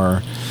as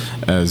far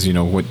as,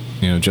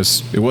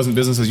 just, it wasn't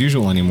business as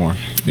usual anymore,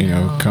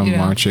 come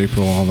March,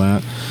 April, all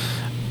that.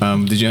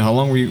 How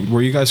long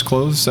were you guys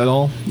closed at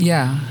all?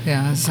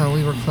 Yeah. So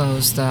we were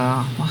closed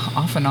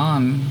off and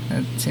on.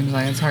 It seems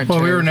like it's hard to...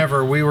 Well,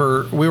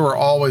 we were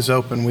always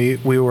open. We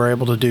were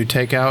able to do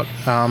takeout.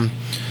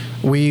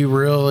 We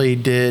really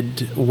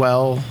did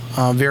well.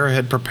 Vera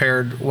had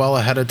prepared well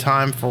ahead of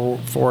time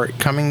for it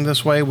coming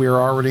this way. We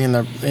were already in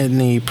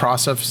the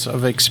process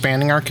of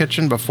expanding our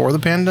kitchen before the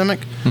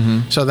pandemic.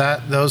 So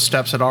those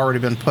steps had already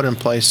been put in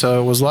place.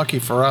 So it was lucky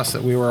for us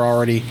that we were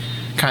already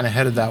kind of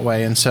headed that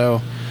way. And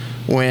so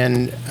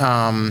when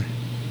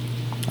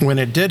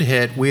it did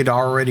hit, we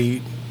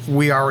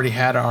already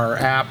had our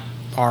app,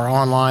 our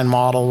online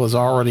model was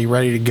already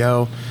ready to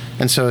go,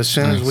 and so as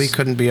soon as we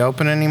couldn't be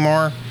open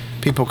anymore,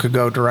 people could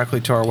go directly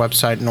to our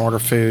website and order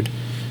food,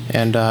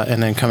 and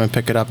then come and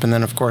pick it up. And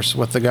then, of course,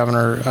 with the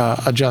governor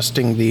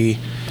adjusting the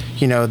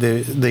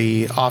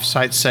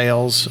off-site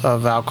sales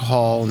of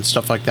alcohol and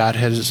stuff like that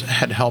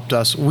had helped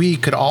us. We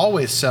could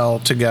always sell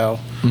to go.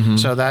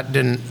 So that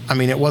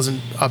it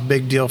wasn't a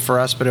big deal for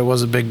us, but it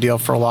was a big deal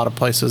for a lot of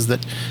places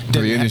that didn't.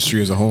 For the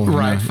industry as a whole.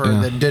 Right,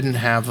 that didn't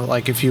have,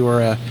 like if you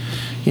were a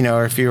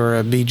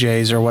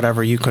BJ's or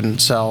whatever, you couldn't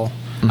sell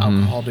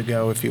alcohol to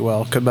go, if you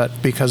will.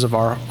 But because of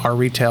our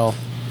retail,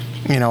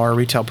 our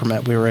retail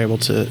permit, we were able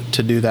to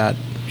do that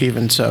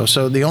even so.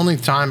 So the only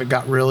time it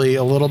got really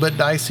a little bit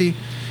dicey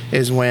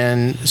is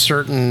when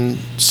certain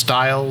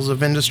styles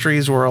of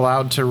industries were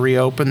allowed to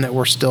reopen that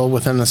were still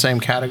within the same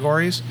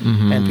categories,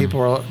 and people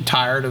were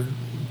tired of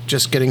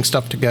just getting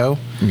stuff to go.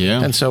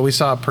 Yeah. And so we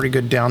saw a pretty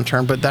good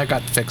downturn, but that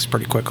got fixed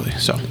pretty quickly.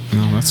 So,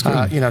 that's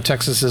good.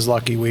 Texas is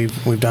lucky.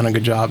 We've done a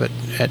good job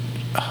at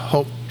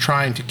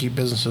trying to keep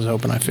businesses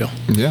open, I feel.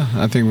 Yeah,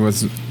 I think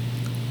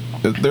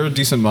they're a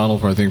decent model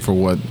for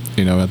what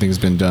I think has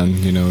been done.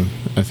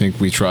 I think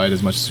we tried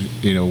as much as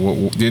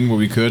what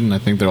we could, and I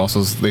think they're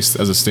also, as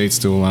a state,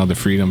 still allow the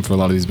freedom for a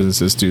lot of these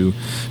businesses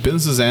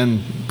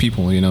and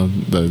people,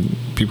 the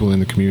people in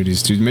the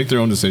communities, to make their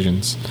own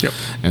decisions. Yep.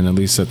 And at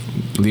least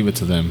leave it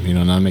to them,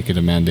 not make it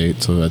a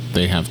mandate so that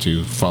they have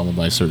to follow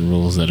by certain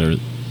rules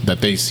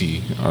that they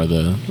see are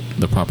the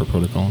proper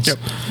protocols. Yep.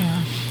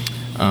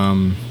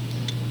 Yeah.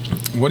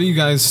 What do you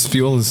guys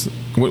feel is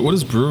what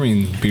does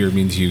brewing beer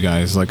mean to you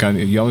guys? Like,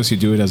 you obviously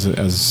do it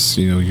as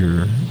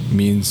your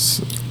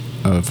means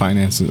of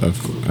finance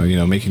of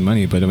making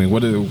money. But I mean,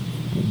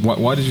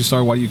 why did you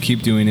start? Why do you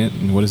keep doing it?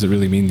 And what does it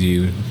really mean to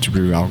you to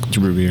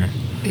brew beer?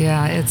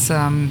 Yeah, it's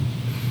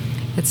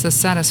the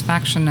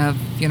satisfaction of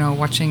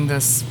watching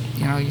this.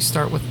 You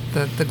start with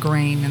the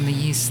grain and the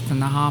yeast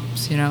and the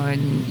hops.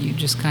 And you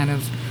just kind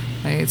of.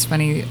 It's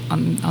funny,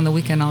 on the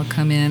weekend I'll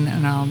come in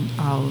and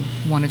I'll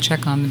want to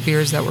check on the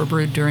beers that were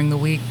brewed during the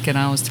week, and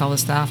I always tell the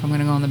staff I'm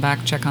going to go in the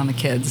back, check on the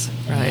kids,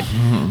 right?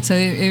 So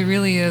it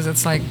really is,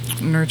 it's like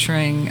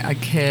nurturing a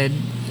kid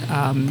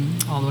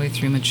all the way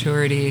through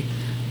maturity,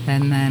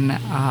 and then,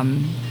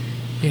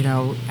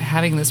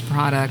 having this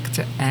product,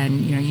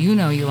 and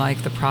you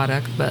like the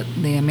product, but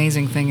the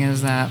amazing thing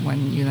is that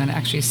when you then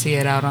actually see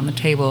it out on the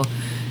table,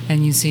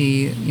 and you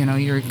see,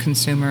 you're a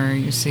consumer,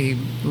 you see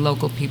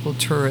local people,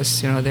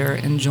 tourists, they're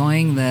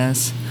enjoying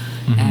this.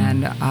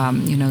 And,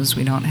 as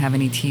we don't have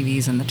any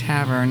TVs in the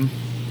tavern,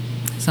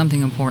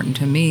 something important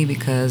to me,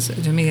 because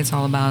to me it's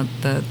all about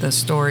the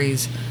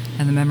stories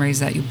and the memories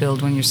that you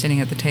build when you're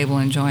sitting at the table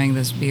enjoying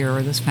this beer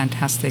or this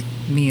fantastic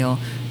meal.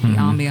 The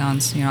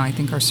ambiance, I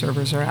think our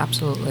servers are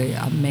absolutely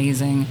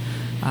amazing.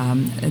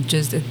 It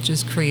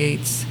just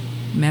creates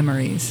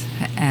memories,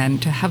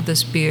 and to have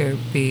this beer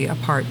be a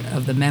part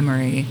of the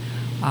memory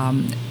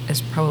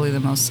is probably the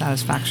most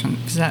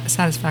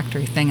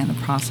satisfactory thing in the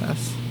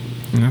process.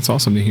 And that's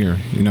awesome to hear,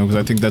 because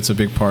I think that's a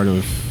big part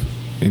of,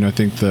 I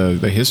think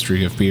the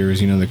history of beer is,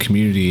 the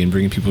community and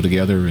bringing people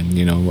together and,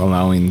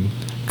 allowing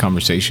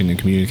conversation and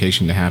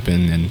communication to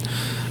happen, and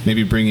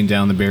maybe bringing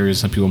down the barriers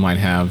some people might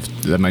have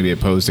that might be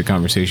opposed to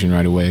conversation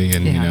right away,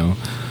 and,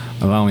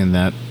 allowing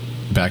that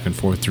back and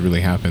forth to really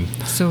happen.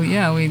 So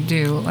yeah, we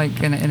do,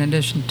 like in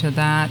addition to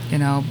that,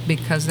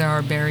 because there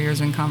are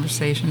barriers in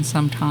conversation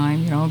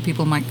sometimes,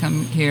 people might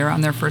come here on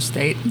their first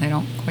date and they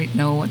don't quite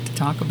know what to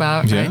talk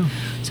about, right?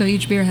 So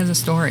each beer has a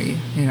story,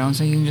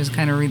 so you can just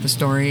kind of read the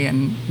story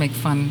and make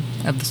fun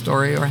of the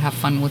story or have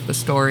fun with the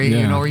story,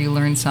 or you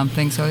learn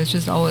something. So it's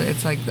just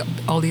it's like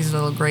all these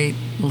little great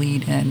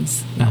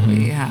lead-ins that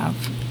we have.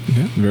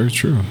 Yeah, very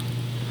true.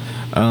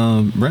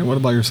 Brent, what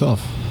about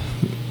yourself?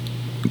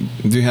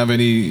 Do you have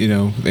any,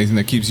 anything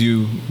that keeps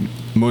you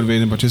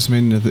motivated and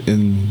participating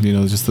in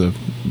just the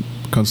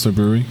Kunstler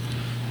Brewery?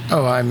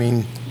 Oh, I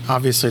mean,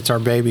 obviously it's our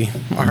baby,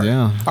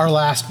 our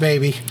last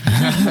baby,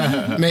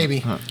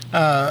 maybe.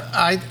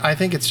 I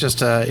think it's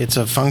just it's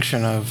a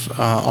function of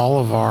all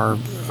of our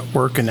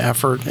work and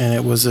effort, and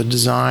it was a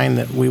design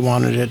that we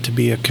wanted it to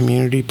be a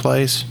community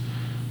place,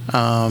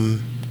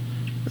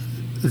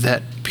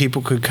 that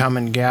people could come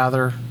and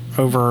gather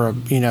over,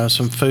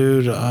 some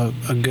food, a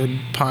good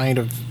pint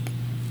of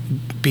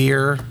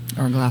beer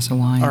or a glass of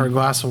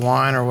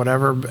wine or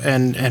whatever,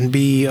 and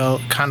be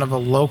kind of a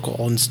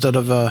local instead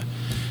of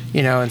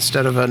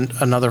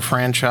another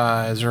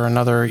franchise or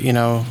another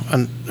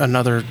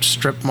another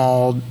strip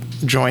mall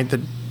joint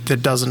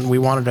that doesn't. We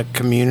wanted a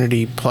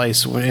community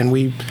place, and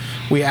we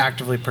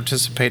actively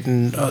participate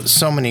in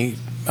so many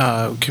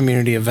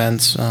community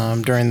events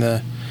during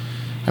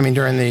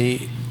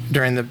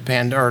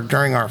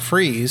our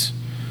freeze.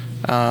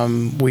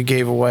 We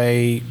gave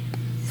away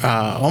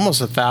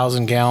almost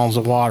 1,000 gallons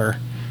of water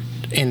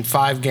in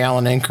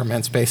 5-gallon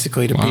increments,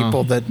 basically, to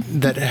people that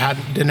didn't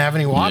have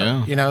any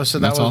water. So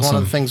that was awesome. One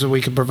of the things that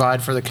we could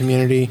provide for the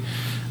community.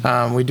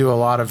 We do a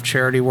lot of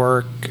charity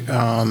work,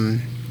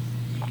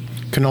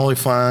 Cannoli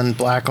Fund,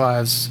 Black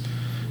Lives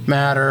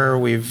Matter.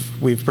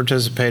 We've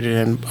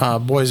participated in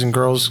Boys and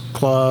Girls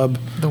Club,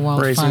 the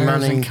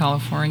wildfires in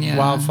California.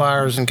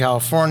 Wildfires in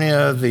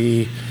California.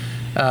 The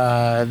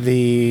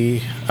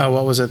The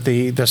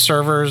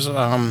servers.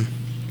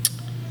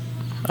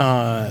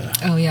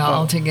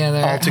 All together,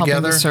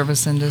 helping the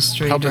service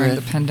industry during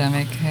the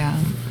pandemic. Yeah,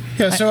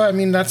 so I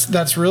mean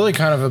that's really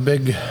kind of a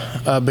big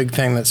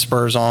thing that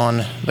spurs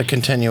on the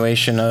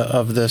continuation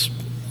of this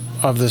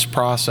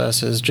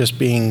process, is just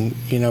being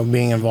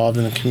involved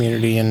in the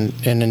community and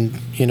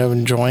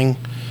enjoying,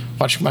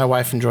 watching my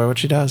wife enjoy what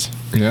she does.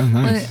 Yeah,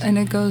 nice. And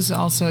it goes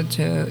also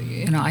to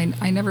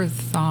I never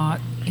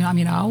thought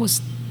I always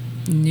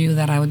knew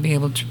that I would be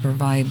able to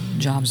provide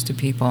jobs to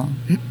people.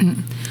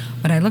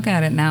 But I look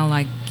at it now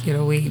like,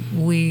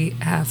 we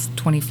have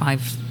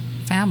 25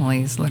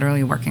 families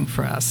literally working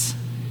for us,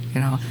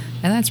 and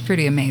that's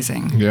pretty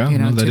amazing. Yeah,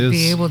 to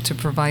be able to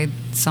provide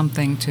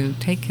something to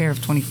take care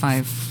of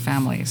 25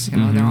 families.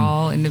 They're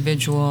all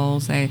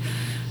individuals. They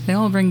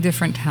all bring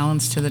different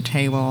talents to the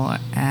table,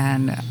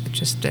 and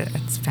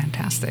it's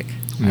fantastic.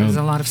 There's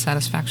a lot of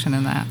satisfaction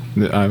in that.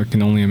 I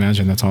can only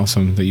imagine. That's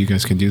awesome that you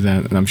guys can do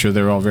that, and I'm sure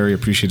they're all very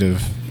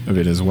appreciative of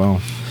it as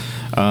well.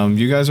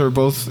 You guys are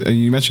both,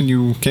 you mentioned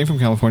you came from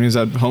California. Is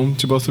that home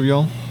to both of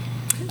y'all?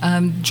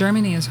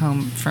 Germany is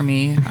home for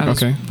me. I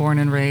was born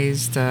and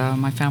raised.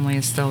 My family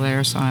is still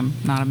there, so I'm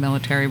not a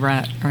military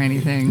brat or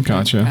anything.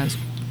 Gotcha.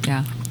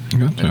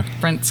 Gotcha.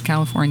 Brent's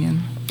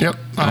Californian. Yep.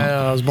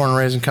 I was born and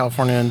raised in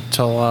California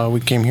until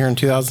we came here in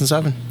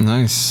 2007.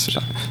 Nice.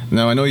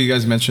 Now, I know you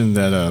guys mentioned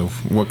that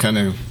what kind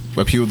of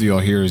appealed to y'all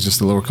here is just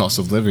the lower cost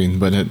of living,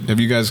 but have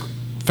you guys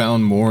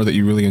found more that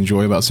you really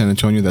enjoy about San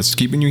Antonio that's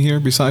keeping you here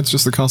besides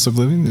just the cost of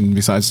living, and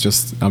besides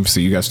just,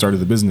 obviously you guys started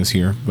the business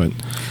here, but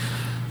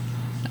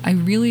I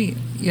really,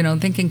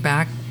 thinking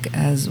back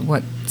as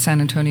what San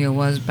Antonio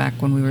was back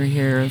when we were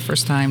here the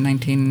first time,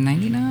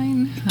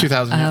 1999,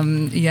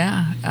 2000.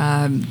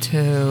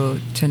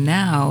 To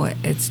now,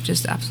 it's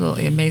just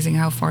absolutely amazing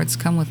how far it's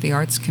come with the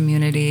arts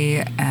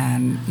community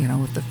and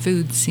with the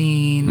food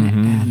scene,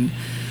 and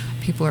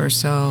people are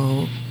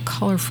so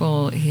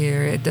colorful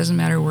here. It doesn't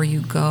matter where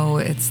you go.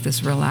 It's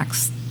this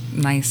relaxed,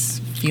 nice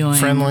feeling.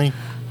 Friendly.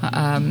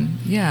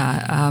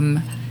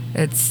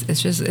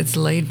 It's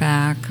laid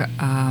back.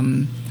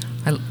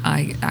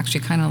 I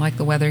actually kind of like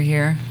the weather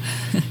here.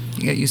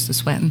 You get used to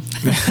sweating.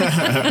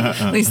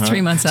 At least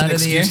 3 months out of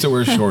the year. It's an excuse to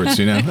wear shorts,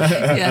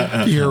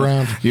 Yeah. Year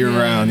round. Year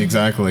round,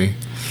 exactly.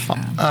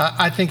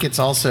 I think it's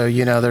also,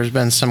 there's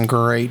been some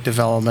great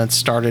developments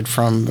started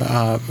from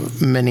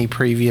many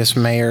previous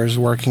mayors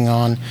working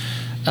on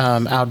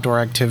outdoor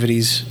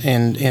activities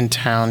in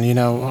town. You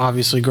know,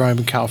 obviously growing up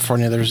in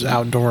California, there's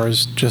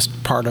outdoors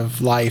just part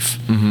of life.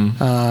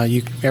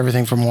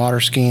 Everything from water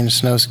skiing,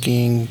 snow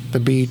skiing, the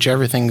beach,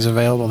 everything's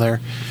available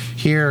there.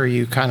 Here,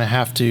 you kind of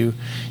have to,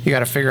 you got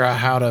to figure out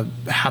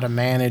how to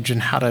manage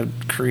and how to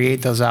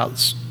create those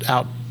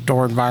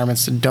outdoor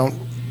environments that don't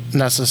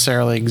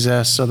necessarily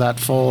exist. So that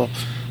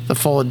the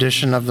full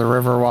edition of the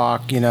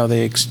Riverwalk, you know,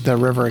 the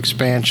river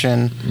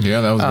expansion. Yeah,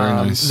 that was very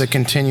nice. The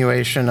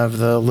continuation of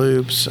the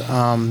loops.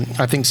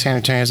 I think San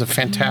Antonio is a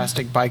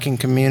fantastic biking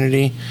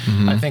community.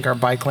 I think our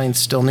bike lanes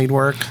still need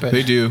work, but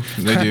they do.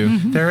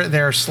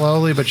 they're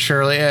slowly but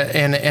surely,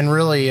 and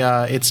really,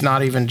 it's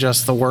not even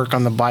just the work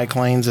on the bike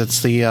lanes;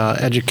 it's the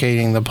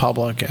educating the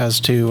public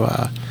as to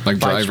like bikes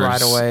drivers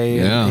right away.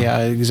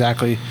 Yeah,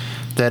 exactly.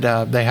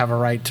 That they have a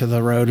right to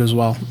the road as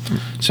well.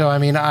 So, I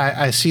mean,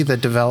 I see the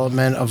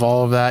development of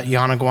all of that.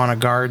 Yanaguana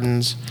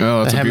Gardens.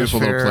 Oh, it's the a beautiful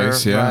little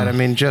place, yeah. Right? I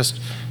mean, just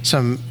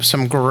some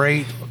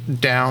great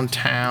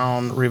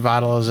downtown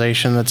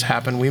revitalization that's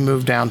happened. We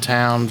moved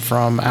downtown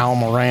from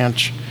Alamo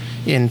Ranch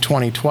in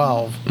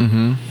 2012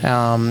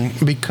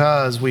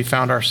 because we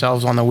found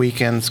ourselves on the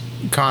weekends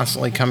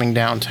constantly coming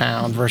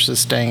downtown versus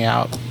staying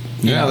out,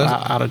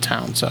 out of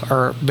town. So,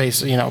 or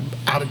basically,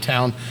 out of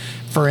town.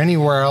 For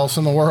anywhere else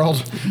in the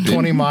world,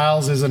 20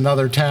 miles is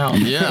another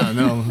town. Yeah,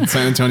 no,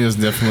 San Antonio's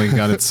definitely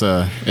got its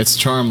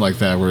charm like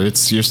that, where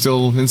you're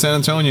still in San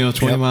Antonio,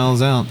 20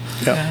 miles out.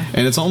 Yeah.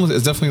 And it's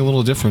definitely a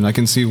little different. I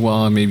can see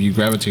why maybe you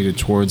gravitated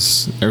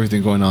towards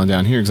everything going on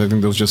down here, because I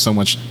think there was just so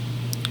much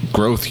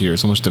growth here,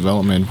 so much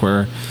development,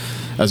 where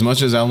as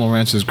much as Alamo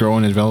Ranch is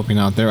growing and developing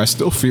out there, I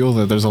still feel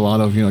that there's a lot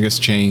of, I guess,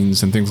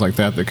 chains and things like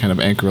that kind of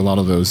anchor a lot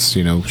of those,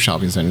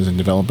 shopping centers and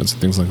developments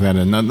and things like that.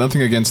 And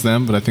nothing against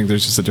them, but I think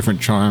there's just a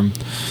different charm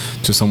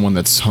to someone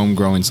that's home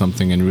growing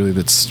something and really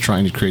that's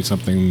trying to create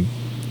something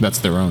that's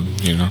their own,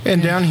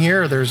 And down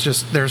here,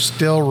 there's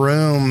still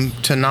room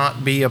to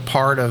not be a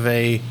part of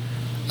a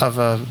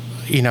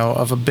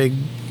big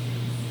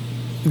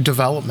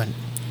development.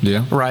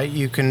 Yeah. Right.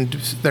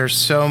 There's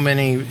so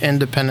many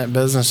independent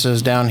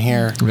businesses down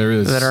here. There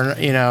is. That are,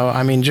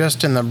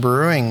 just in the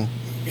brewing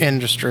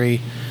industry,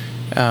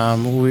 Back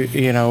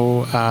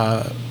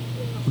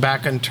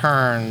and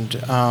Turned,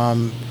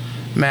 Roadmap.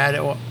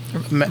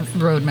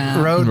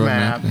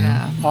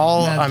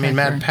 Yeah.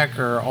 Mad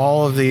Pecker,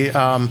 all of the,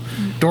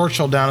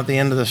 Dorchel down at the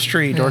end of the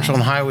street, Dorchel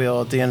and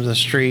Highwheel at the end of the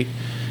street,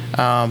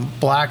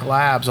 Black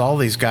Labs, all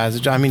these guys.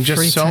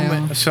 Just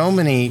so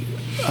many,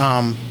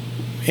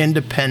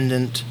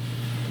 independent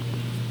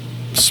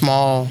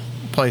small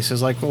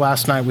places. Like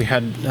last night we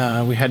had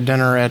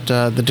dinner at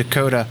the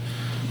Dakota,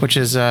 which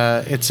is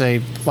it's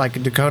a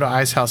Dakota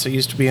Ice House. It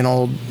used to be an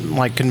old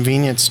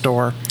convenience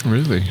store.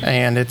 Really?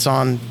 And it's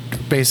on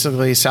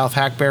basically South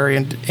Hackberry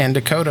and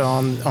Dakota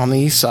on the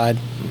east side.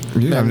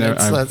 Yeah, I've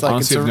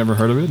never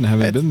heard of it and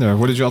haven't been there.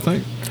 What did y'all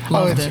think?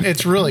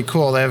 It's really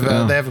cool. They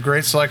have a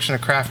great selection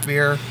of craft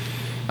beer.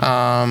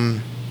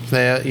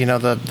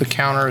 The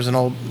counter is an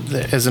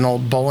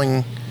old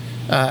bowling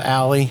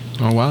alley.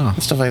 Oh wow!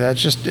 And stuff like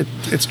that.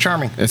 It's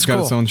charming. It's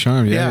got its own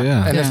charm.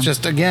 Yeah. And it's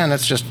just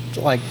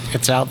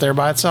it's out there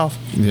by itself.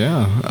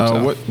 Yeah.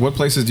 What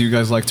places do you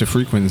guys like to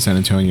frequent in San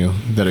Antonio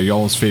that are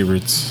y'all's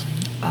favorites?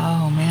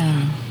 Oh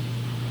man.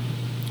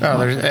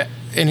 There's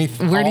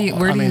where do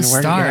you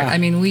start? Yeah.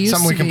 We used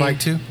something to we can bike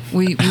to.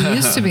 We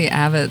used to be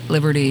avid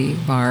Liberty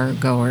Bar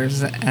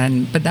goers,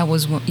 but that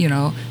was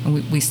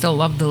we still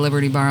love the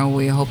Liberty Bar.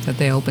 We hope that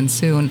they open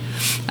soon,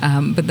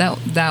 but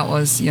that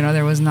was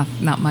there was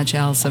not much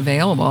else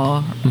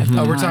available. At the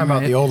time, we're talking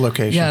about the old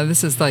location. Yeah,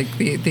 this is like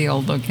the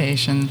old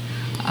location.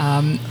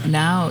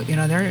 Now,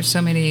 there are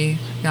so many.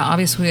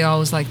 Obviously, we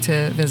always like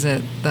to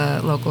visit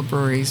the local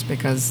breweries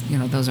because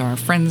those are our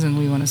friends and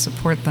we want to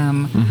support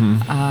them.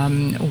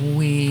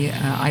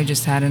 I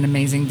just had an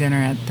amazing dinner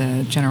at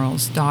the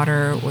General's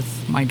Daughter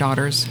with my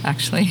daughters.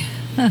 Actually,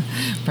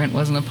 Brent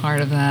wasn't a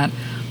part of that,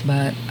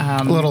 but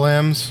Little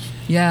M's.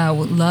 Yeah,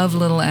 love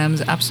Little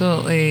M's.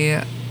 Absolutely.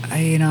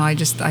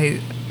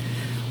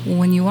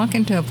 When you walk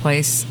into a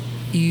place,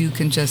 you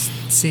can just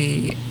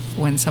see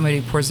when somebody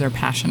pours their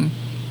passion.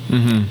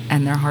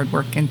 And their hard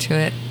work into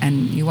it,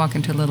 and you walk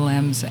into Little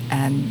M's,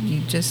 and you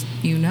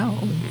know.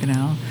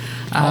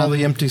 All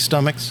the empty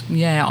stomachs.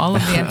 Yeah, all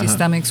of the empty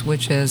stomachs,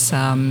 which is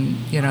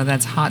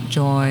that's Hot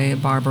Joy,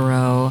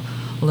 Barbaro,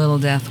 Little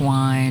Death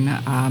Wine,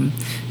 and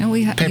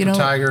we Paper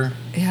Tiger.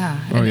 Yeah,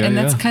 and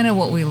that's kind of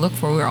what we look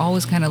for. We're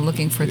always kind of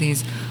looking for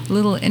these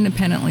little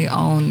independently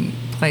owned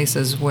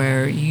places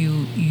where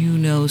you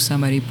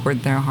somebody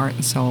poured their heart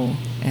and soul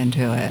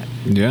into it.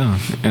 Yeah,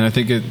 and I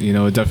think it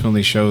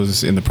definitely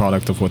shows in the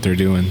product of what they're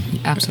doing.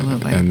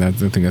 Absolutely. And I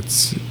think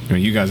that's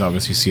you guys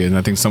obviously see it, and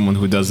I think someone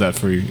who does that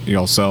for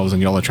yourselves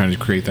and y'all are trying to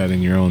create that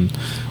in your own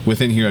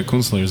within here at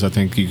Kunstler's, I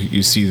think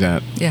you see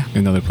that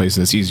in other places.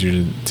 It's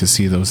easier to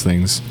see those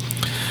things.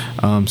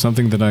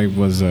 Something that I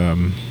was I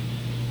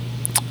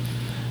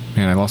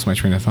lost my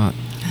train of thought.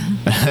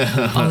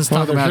 I'll just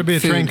talk there about could be a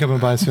train food. coming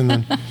by soon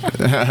then.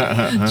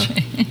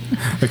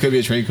 There could be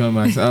a train coming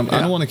by. I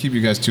don't want to keep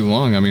you guys too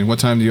long. I mean, what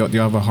time do you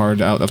have a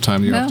hard out of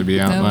time? Do you have to be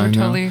out by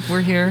now?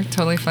 We're here,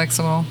 totally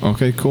flexible.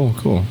 Okay, cool.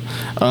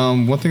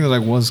 One thing that I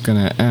was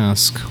gonna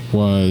ask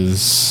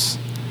was,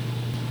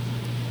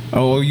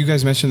 you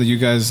guys mentioned that you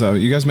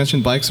guys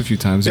mentioned bikes a few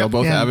times. Y'all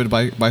both avid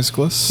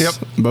bicyclists. Yep.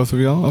 Both of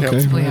y'all.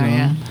 Okay. We are,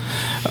 yeah.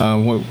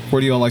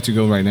 Where do y'all like to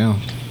go right now?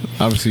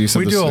 Obviously, you said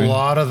We do a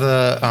lot of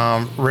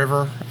the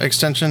river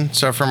extension.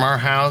 So from our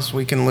house,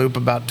 we can loop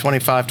about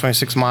 25,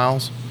 26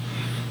 miles.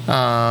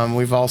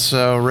 We've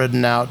also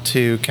ridden out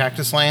to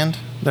Cactus Land.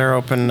 They're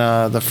open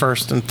the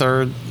 1st and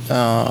 3rd.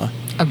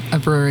 A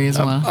brewery as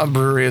well. A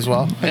brewery as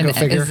well. And Go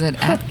figure. is it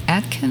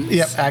Atkins?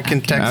 Yep,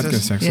 Atkins,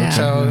 Texas. Yeah.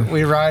 So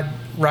we ride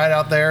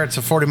out there. It's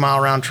a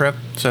 40-mile round trip.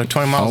 So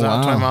 20 miles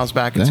out, 20 miles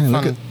back. It's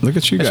fun. Look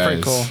at you guys. It's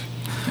pretty cool.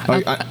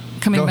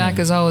 Coming back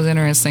is always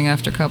interesting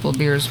after a couple of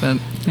beers, but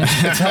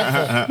It's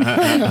helpful.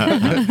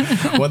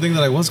 One thing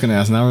that I was going to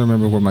ask, now I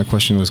remember where my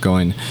question was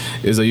going,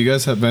 is that you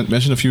guys have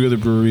mentioned a few other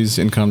breweries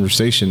in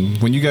conversation.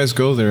 When you guys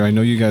go there, I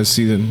know you guys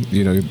see them,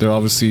 they're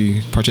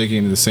obviously partaking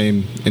in the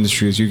same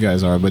industry as you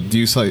guys are, but do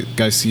you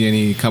guys see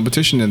any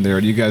competition in there?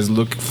 Do you guys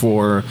look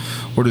for,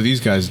 what are these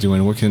guys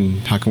doing?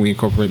 How can we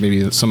incorporate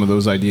maybe some of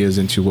those ideas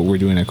into what we're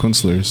doing at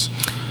Kunstler's?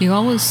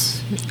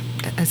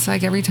 It's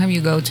like every time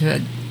you go to a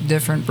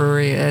different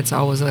brewery, it's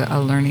always a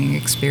learning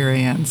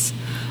experience.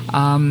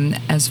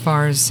 As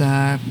far as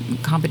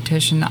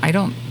competition, I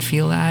don't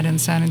feel that in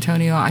San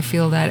Antonio. I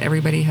feel that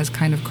everybody has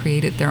kind of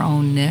created their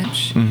own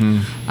niche.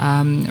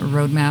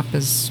 Roadmap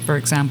is, for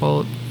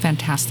example,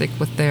 fantastic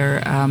with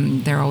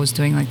they're always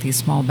doing like these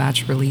small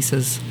batch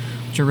releases,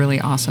 which are really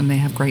awesome. They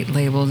have great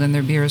labels, and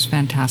their beer is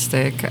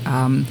fantastic.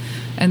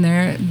 And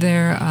their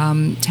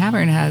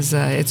tavern has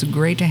it's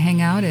great to hang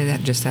out.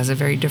 It just has a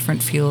very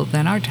different feel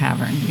than our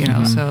tavern,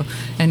 So,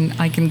 and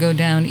I can go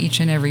down each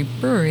and every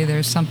brewery.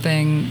 There's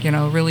something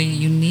really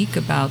unique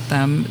about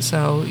them.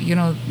 So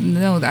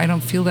no, I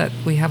don't feel that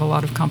we have a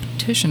lot of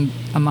competition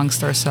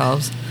amongst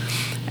ourselves.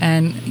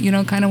 And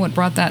kind of what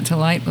brought that to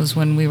light was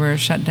when we were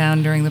shut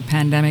down during the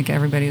pandemic.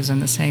 Everybody was in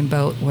the same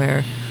boat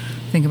where.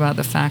 Think about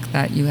the fact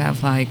that you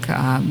have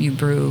we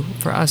brew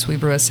a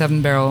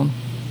 7-barrel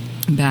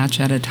batch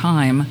at a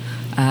time,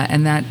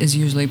 and that is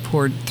usually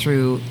poured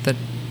through the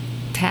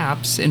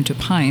taps into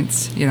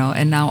pints,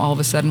 and now all of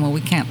a sudden,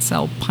 we can't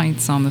sell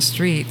pints on the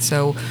street,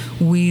 so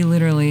we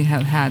literally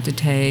have had to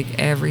take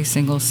every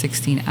single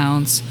 16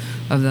 ounce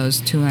of those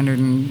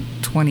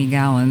 220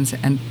 gallons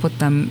and put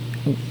them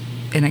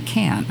in a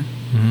can.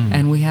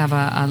 And we have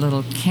a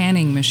little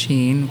canning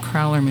machine,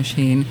 crowler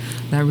machine,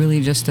 that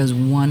really just does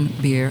one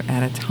beer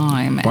at a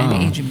time. Wow.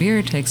 And each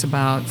beer takes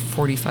about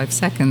 45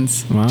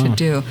 seconds to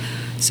do.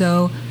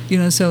 So,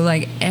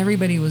 like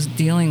everybody was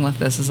dealing with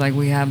this. It's like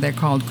they're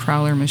called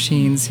crowler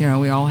machines.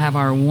 We all have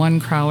our one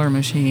crowler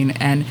machine.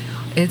 And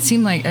it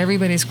seemed like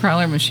everybody's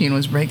crowler machine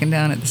was breaking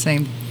down at the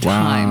same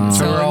time. Wow.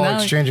 So we're all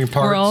exchanging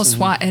parts.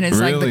 We're all and it's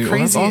really? like the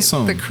craziest. Well, that's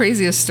awesome. The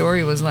craziest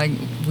story was like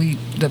we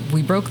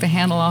broke the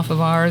handle off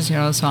of ours.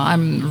 So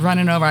I'm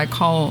running over. I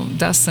call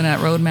Dustin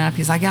at Roadmap.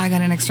 He's like, "Yeah, I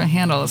got an extra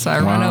handle." So I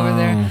run over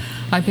there.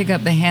 I pick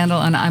up the handle,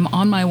 and I'm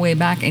on my way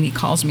back, and he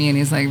calls me, and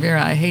he's like,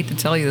 "Vera, I hate to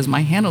tell you this,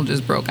 my handle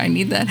just broke. I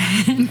need that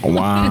handle."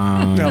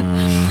 Wow.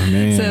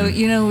 Man. So,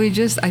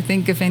 I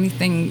think if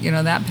anything,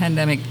 that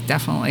pandemic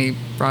definitely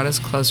brought us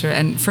closer.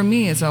 And for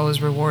me, it's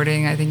always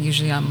rewarding. I think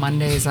usually on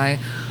Mondays,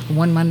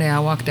 one Monday I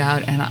walked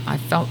out and I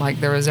felt like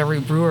there was every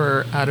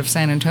brewer out of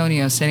San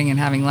Antonio sitting and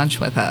having lunch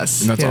with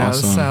us. That's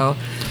awesome. So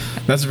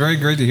that's very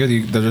great to hear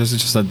that there's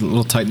just a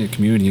little tight-knit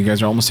community. You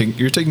guys are almost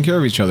you're taking care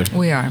of each other.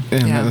 We are.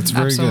 Yeah, that's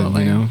very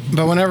absolutely. good.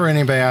 But whenever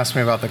anybody asks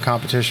me about the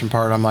competition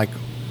part, I'm like,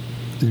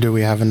 do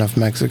we have enough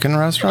Mexican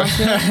restaurants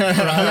yet?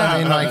 I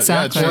mean, like,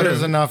 exactly. What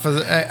is enough?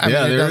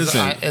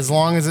 As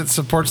long as it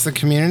supports the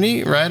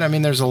community, right? I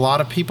mean, there's a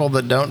lot of people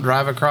that don't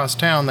drive across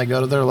town. They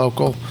go to their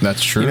local.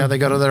 That's true. They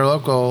go to their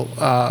local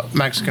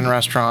Mexican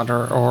restaurant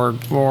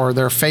or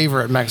their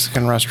favorite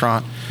Mexican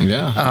restaurant.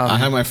 Yeah, I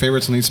have my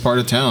favorites in each part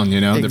of town.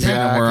 Depending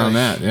on where I'm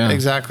at. Yeah,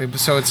 exactly.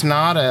 So it's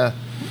not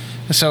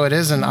So it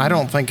isn't. I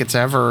don't think it's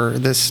ever.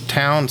 This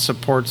town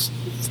supports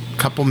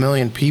couple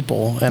million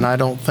people, and I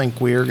don't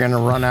think we're going to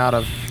run out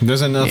of.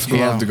 There's enough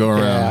love to go around.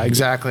 Yeah,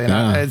 exactly.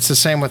 And it's the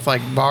same with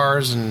like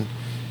bars and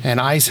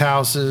ice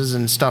houses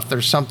and stuff.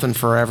 There's something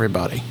for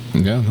everybody.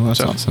 Yeah, well,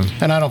 that's awesome.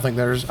 And I don't think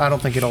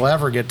it'll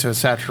ever get to a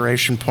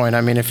saturation point.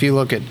 I mean, if you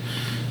look at,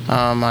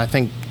 I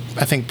think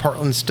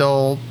Portland's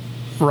still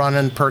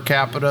running per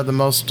capita the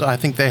most. I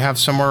think they have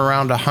somewhere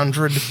around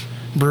 100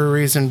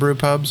 breweries and brew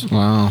pubs.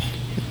 Wow.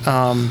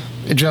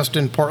 Just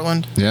in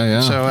Portland.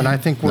 Yeah. So, and I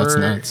think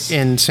we're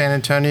in San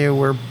Antonio,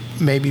 we're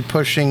maybe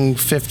pushing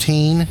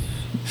 15.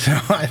 So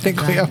I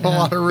think we have a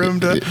lot of room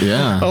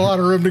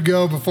to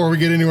go before we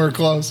get anywhere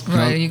close.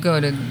 Right. You go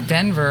to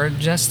Denver,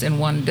 just in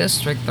one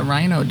district, the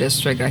Rhino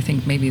district, I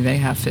think maybe they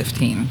have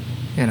 15.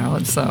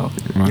 And so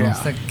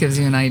that gives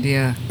you an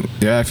idea.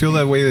 Yeah, I feel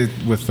that way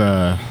with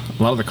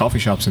a lot of the coffee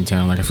shops in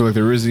town. Like I feel like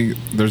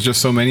there's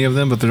just so many of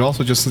them, but they're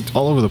also just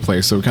all over the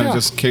place. So it kind of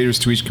just caters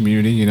to each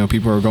community. You know,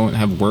 people are going to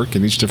have work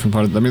in each different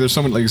part of. I mean, there's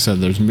so many, like you said,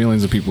 there's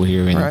millions of people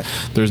here, and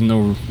there's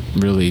no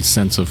really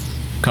sense of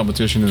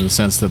competition in the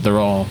sense that they're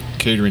all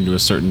catering to a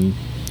certain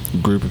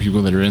group of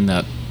people that are in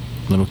that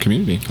little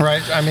community.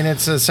 Right. I mean,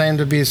 it's the same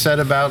to be said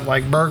about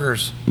like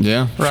burgers.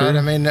 Yeah. Right. Sure.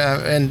 I mean,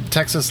 and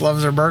Texas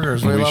loves their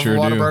burgers. We love sure a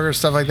lot do. of burgers,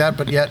 stuff like that.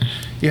 But yet,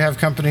 you have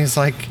companies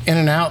like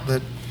In-N-Out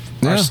that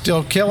are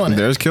still killing it.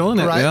 There's killing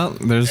it. Right? Yeah.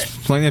 There's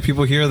plenty of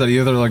people here that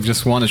either like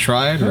just want to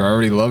try it or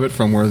already love it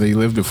from where they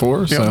lived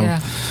before. So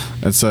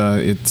it's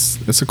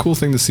a cool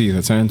thing to see.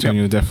 That San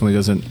Antonio definitely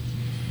doesn't.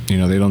 You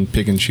know, they don't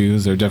pick and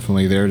choose. They're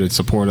definitely there to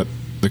support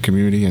the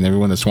community and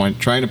everyone that's trying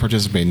to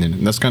participate in it.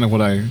 And that's kind of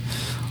what I'm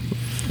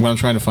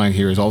trying to find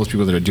here is all those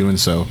people that are doing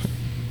so.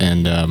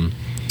 And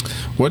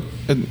what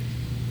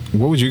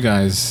would you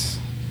guys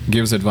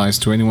give as advice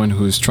to anyone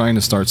who's trying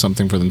to start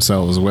something for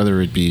themselves,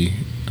 whether it be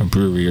a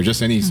brewery or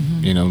just any,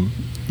 you know,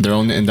 their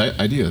own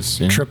ideas?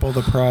 You know? Triple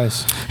the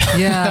price.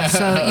 Yeah.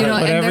 So, you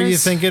know, whatever you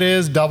think it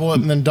is, double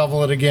it and then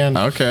double it again.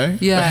 Okay.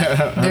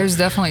 Yeah. There's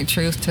definitely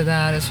truth to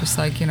that. It's just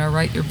like, you know,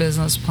 write your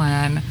business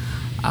plan,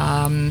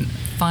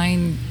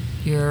 find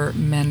your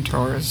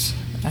mentors.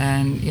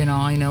 And, you know,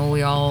 I know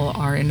we all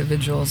are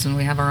individuals and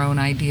we have our own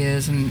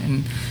ideas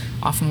and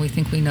often we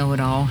think we know it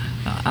all.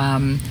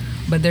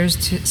 But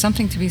there's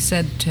something to be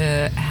said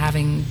to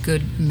having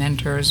good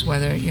mentors,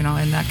 whether, you know,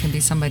 and that can be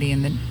somebody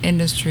in the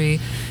industry,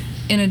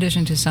 in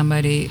addition to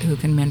somebody who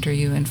can mentor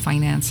you in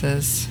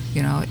finances,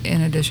 you know,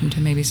 in addition to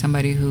maybe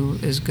somebody who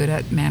is good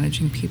at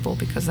managing people,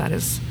 because that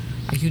is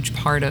a huge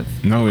part of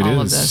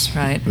all of this,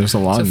 right? There's a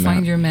lot in that. So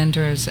find your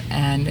mentors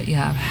and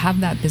have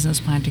that business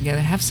plan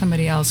together. Have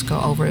somebody else go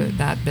over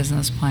that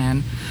business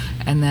plan,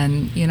 and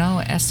then, you know,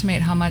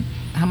 estimate how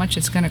much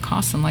it's going to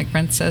cost them. Like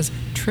Brent says,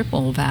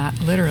 triple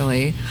that,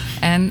 literally,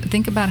 and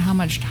think about how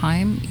much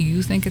time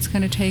you think it's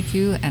going to take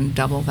you, and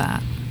double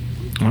that.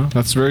 Well,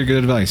 that's very good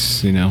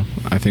advice, you know,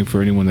 I think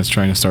for anyone that's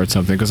trying to start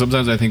something. Because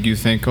sometimes I think you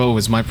think, oh,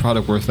 is my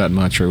product worth that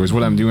much? Or is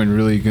what I'm doing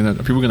really are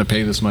people going to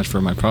pay this much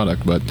for my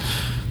product? But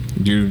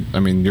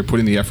you're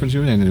putting the effort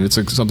into it, and it's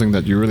something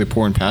that you're really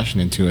pouring passion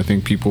into. I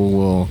think people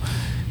will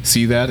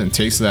see that and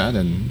taste that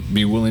and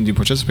be willing to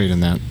participate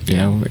in that, you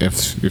know,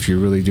 if you're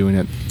really doing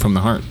it from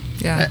the heart.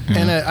 Yeah.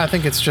 And I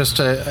think it's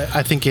just,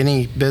 I think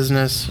any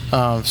business,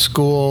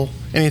 school,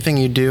 anything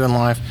you do in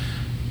life,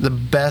 the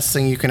best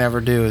thing you can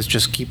ever do is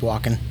just keep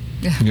walking.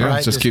 Yeah,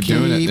 right? just keep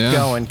doing it. Keep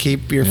going.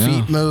 Keep your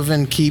feet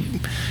moving. Keep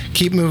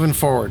moving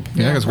forward.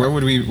 Yeah, because where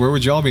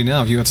would y'all be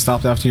now if you had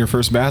stopped after your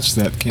first batch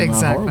that came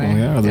out horrible?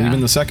 Yeah, or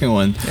even the second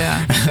one.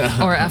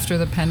 Yeah, or after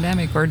the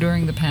pandemic, or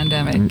during the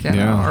pandemic, you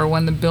know, or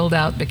when the build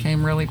out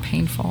became really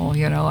painful.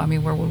 You know, I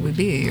mean, where would we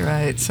be,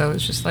 right? So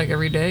it's just like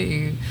every day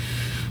you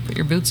put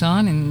your boots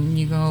on and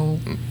you go.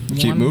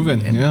 Keep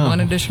moving. Yeah.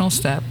 One additional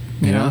step.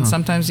 You know, and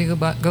sometimes you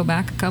go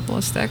back a couple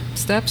of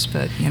steps,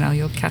 but you know,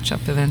 you'll catch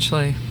up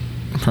eventually.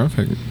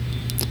 Perfect.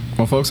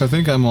 Well, folks, I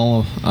think I'm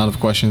all out of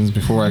questions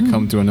before I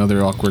come to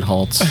another awkward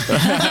halt.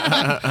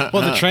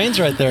 Well, the train's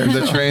right there.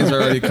 The train's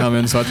already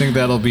coming, so I think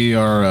that'll be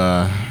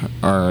our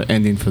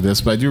ending for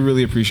this. But I do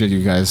really appreciate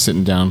you guys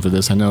sitting down for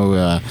this. I know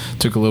it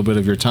took a little bit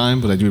of your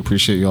time, but I do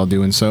appreciate you all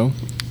doing so.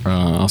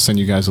 I'll send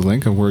you guys a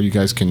link of where you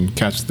guys can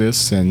catch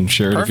this and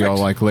share it if y'all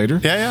like later.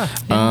 Yeah.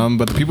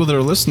 But the people that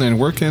are listening,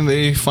 where can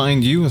they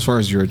find you as far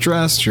as your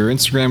address, your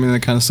Instagram, and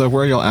that kind of stuff?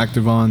 Where are y'all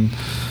active on?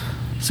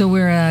 So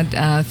we're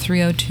at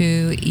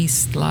 302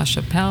 East La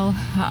Chapelle,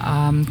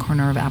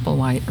 corner of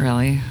Applewhite,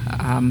 really.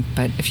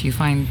 But if you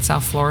find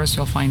South Flores,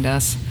 you'll find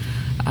us.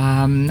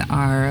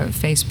 Our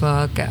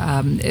Facebook,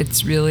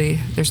 it's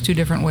really, there's 2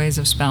 different ways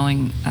of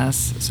spelling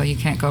us, so you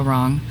can't go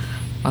wrong.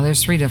 Well,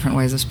 there's 3 different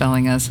ways of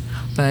spelling us,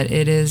 but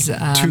it is...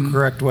 2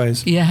 correct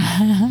ways.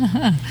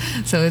 Yeah.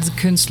 So it's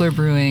Kunstler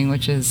Brewing,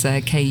 which is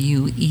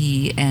Kunstler,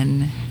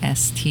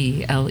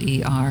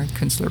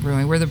 Kunstler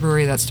Brewing. We're the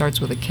brewery that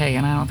starts with a K,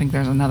 and I don't think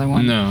there's another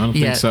one No, I don't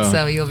think so.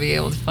 So you'll be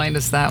able to find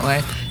us that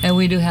way. And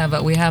we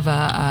have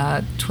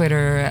a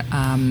Twitter...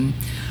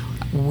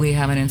 we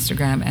have an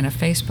Instagram and a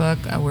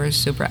Facebook. We're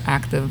super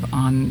active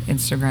on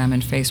Instagram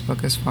and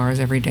Facebook as far as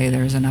every day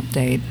there's an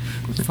update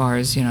as far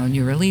as, you know,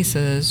 new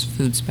releases,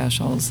 food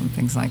specials, and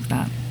things like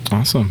that.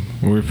 Awesome.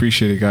 Well, we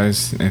appreciate it,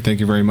 guys, and thank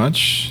you very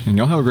much. And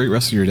y'all have a great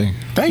rest of your day.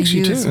 Thanks,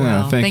 you too. As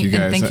well. Thank you,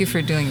 guys. And thank you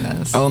for doing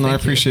this. Oh, no, I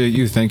appreciate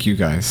you. Thank you,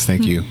 guys.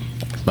 Thank you.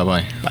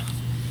 Bye-bye. Bye.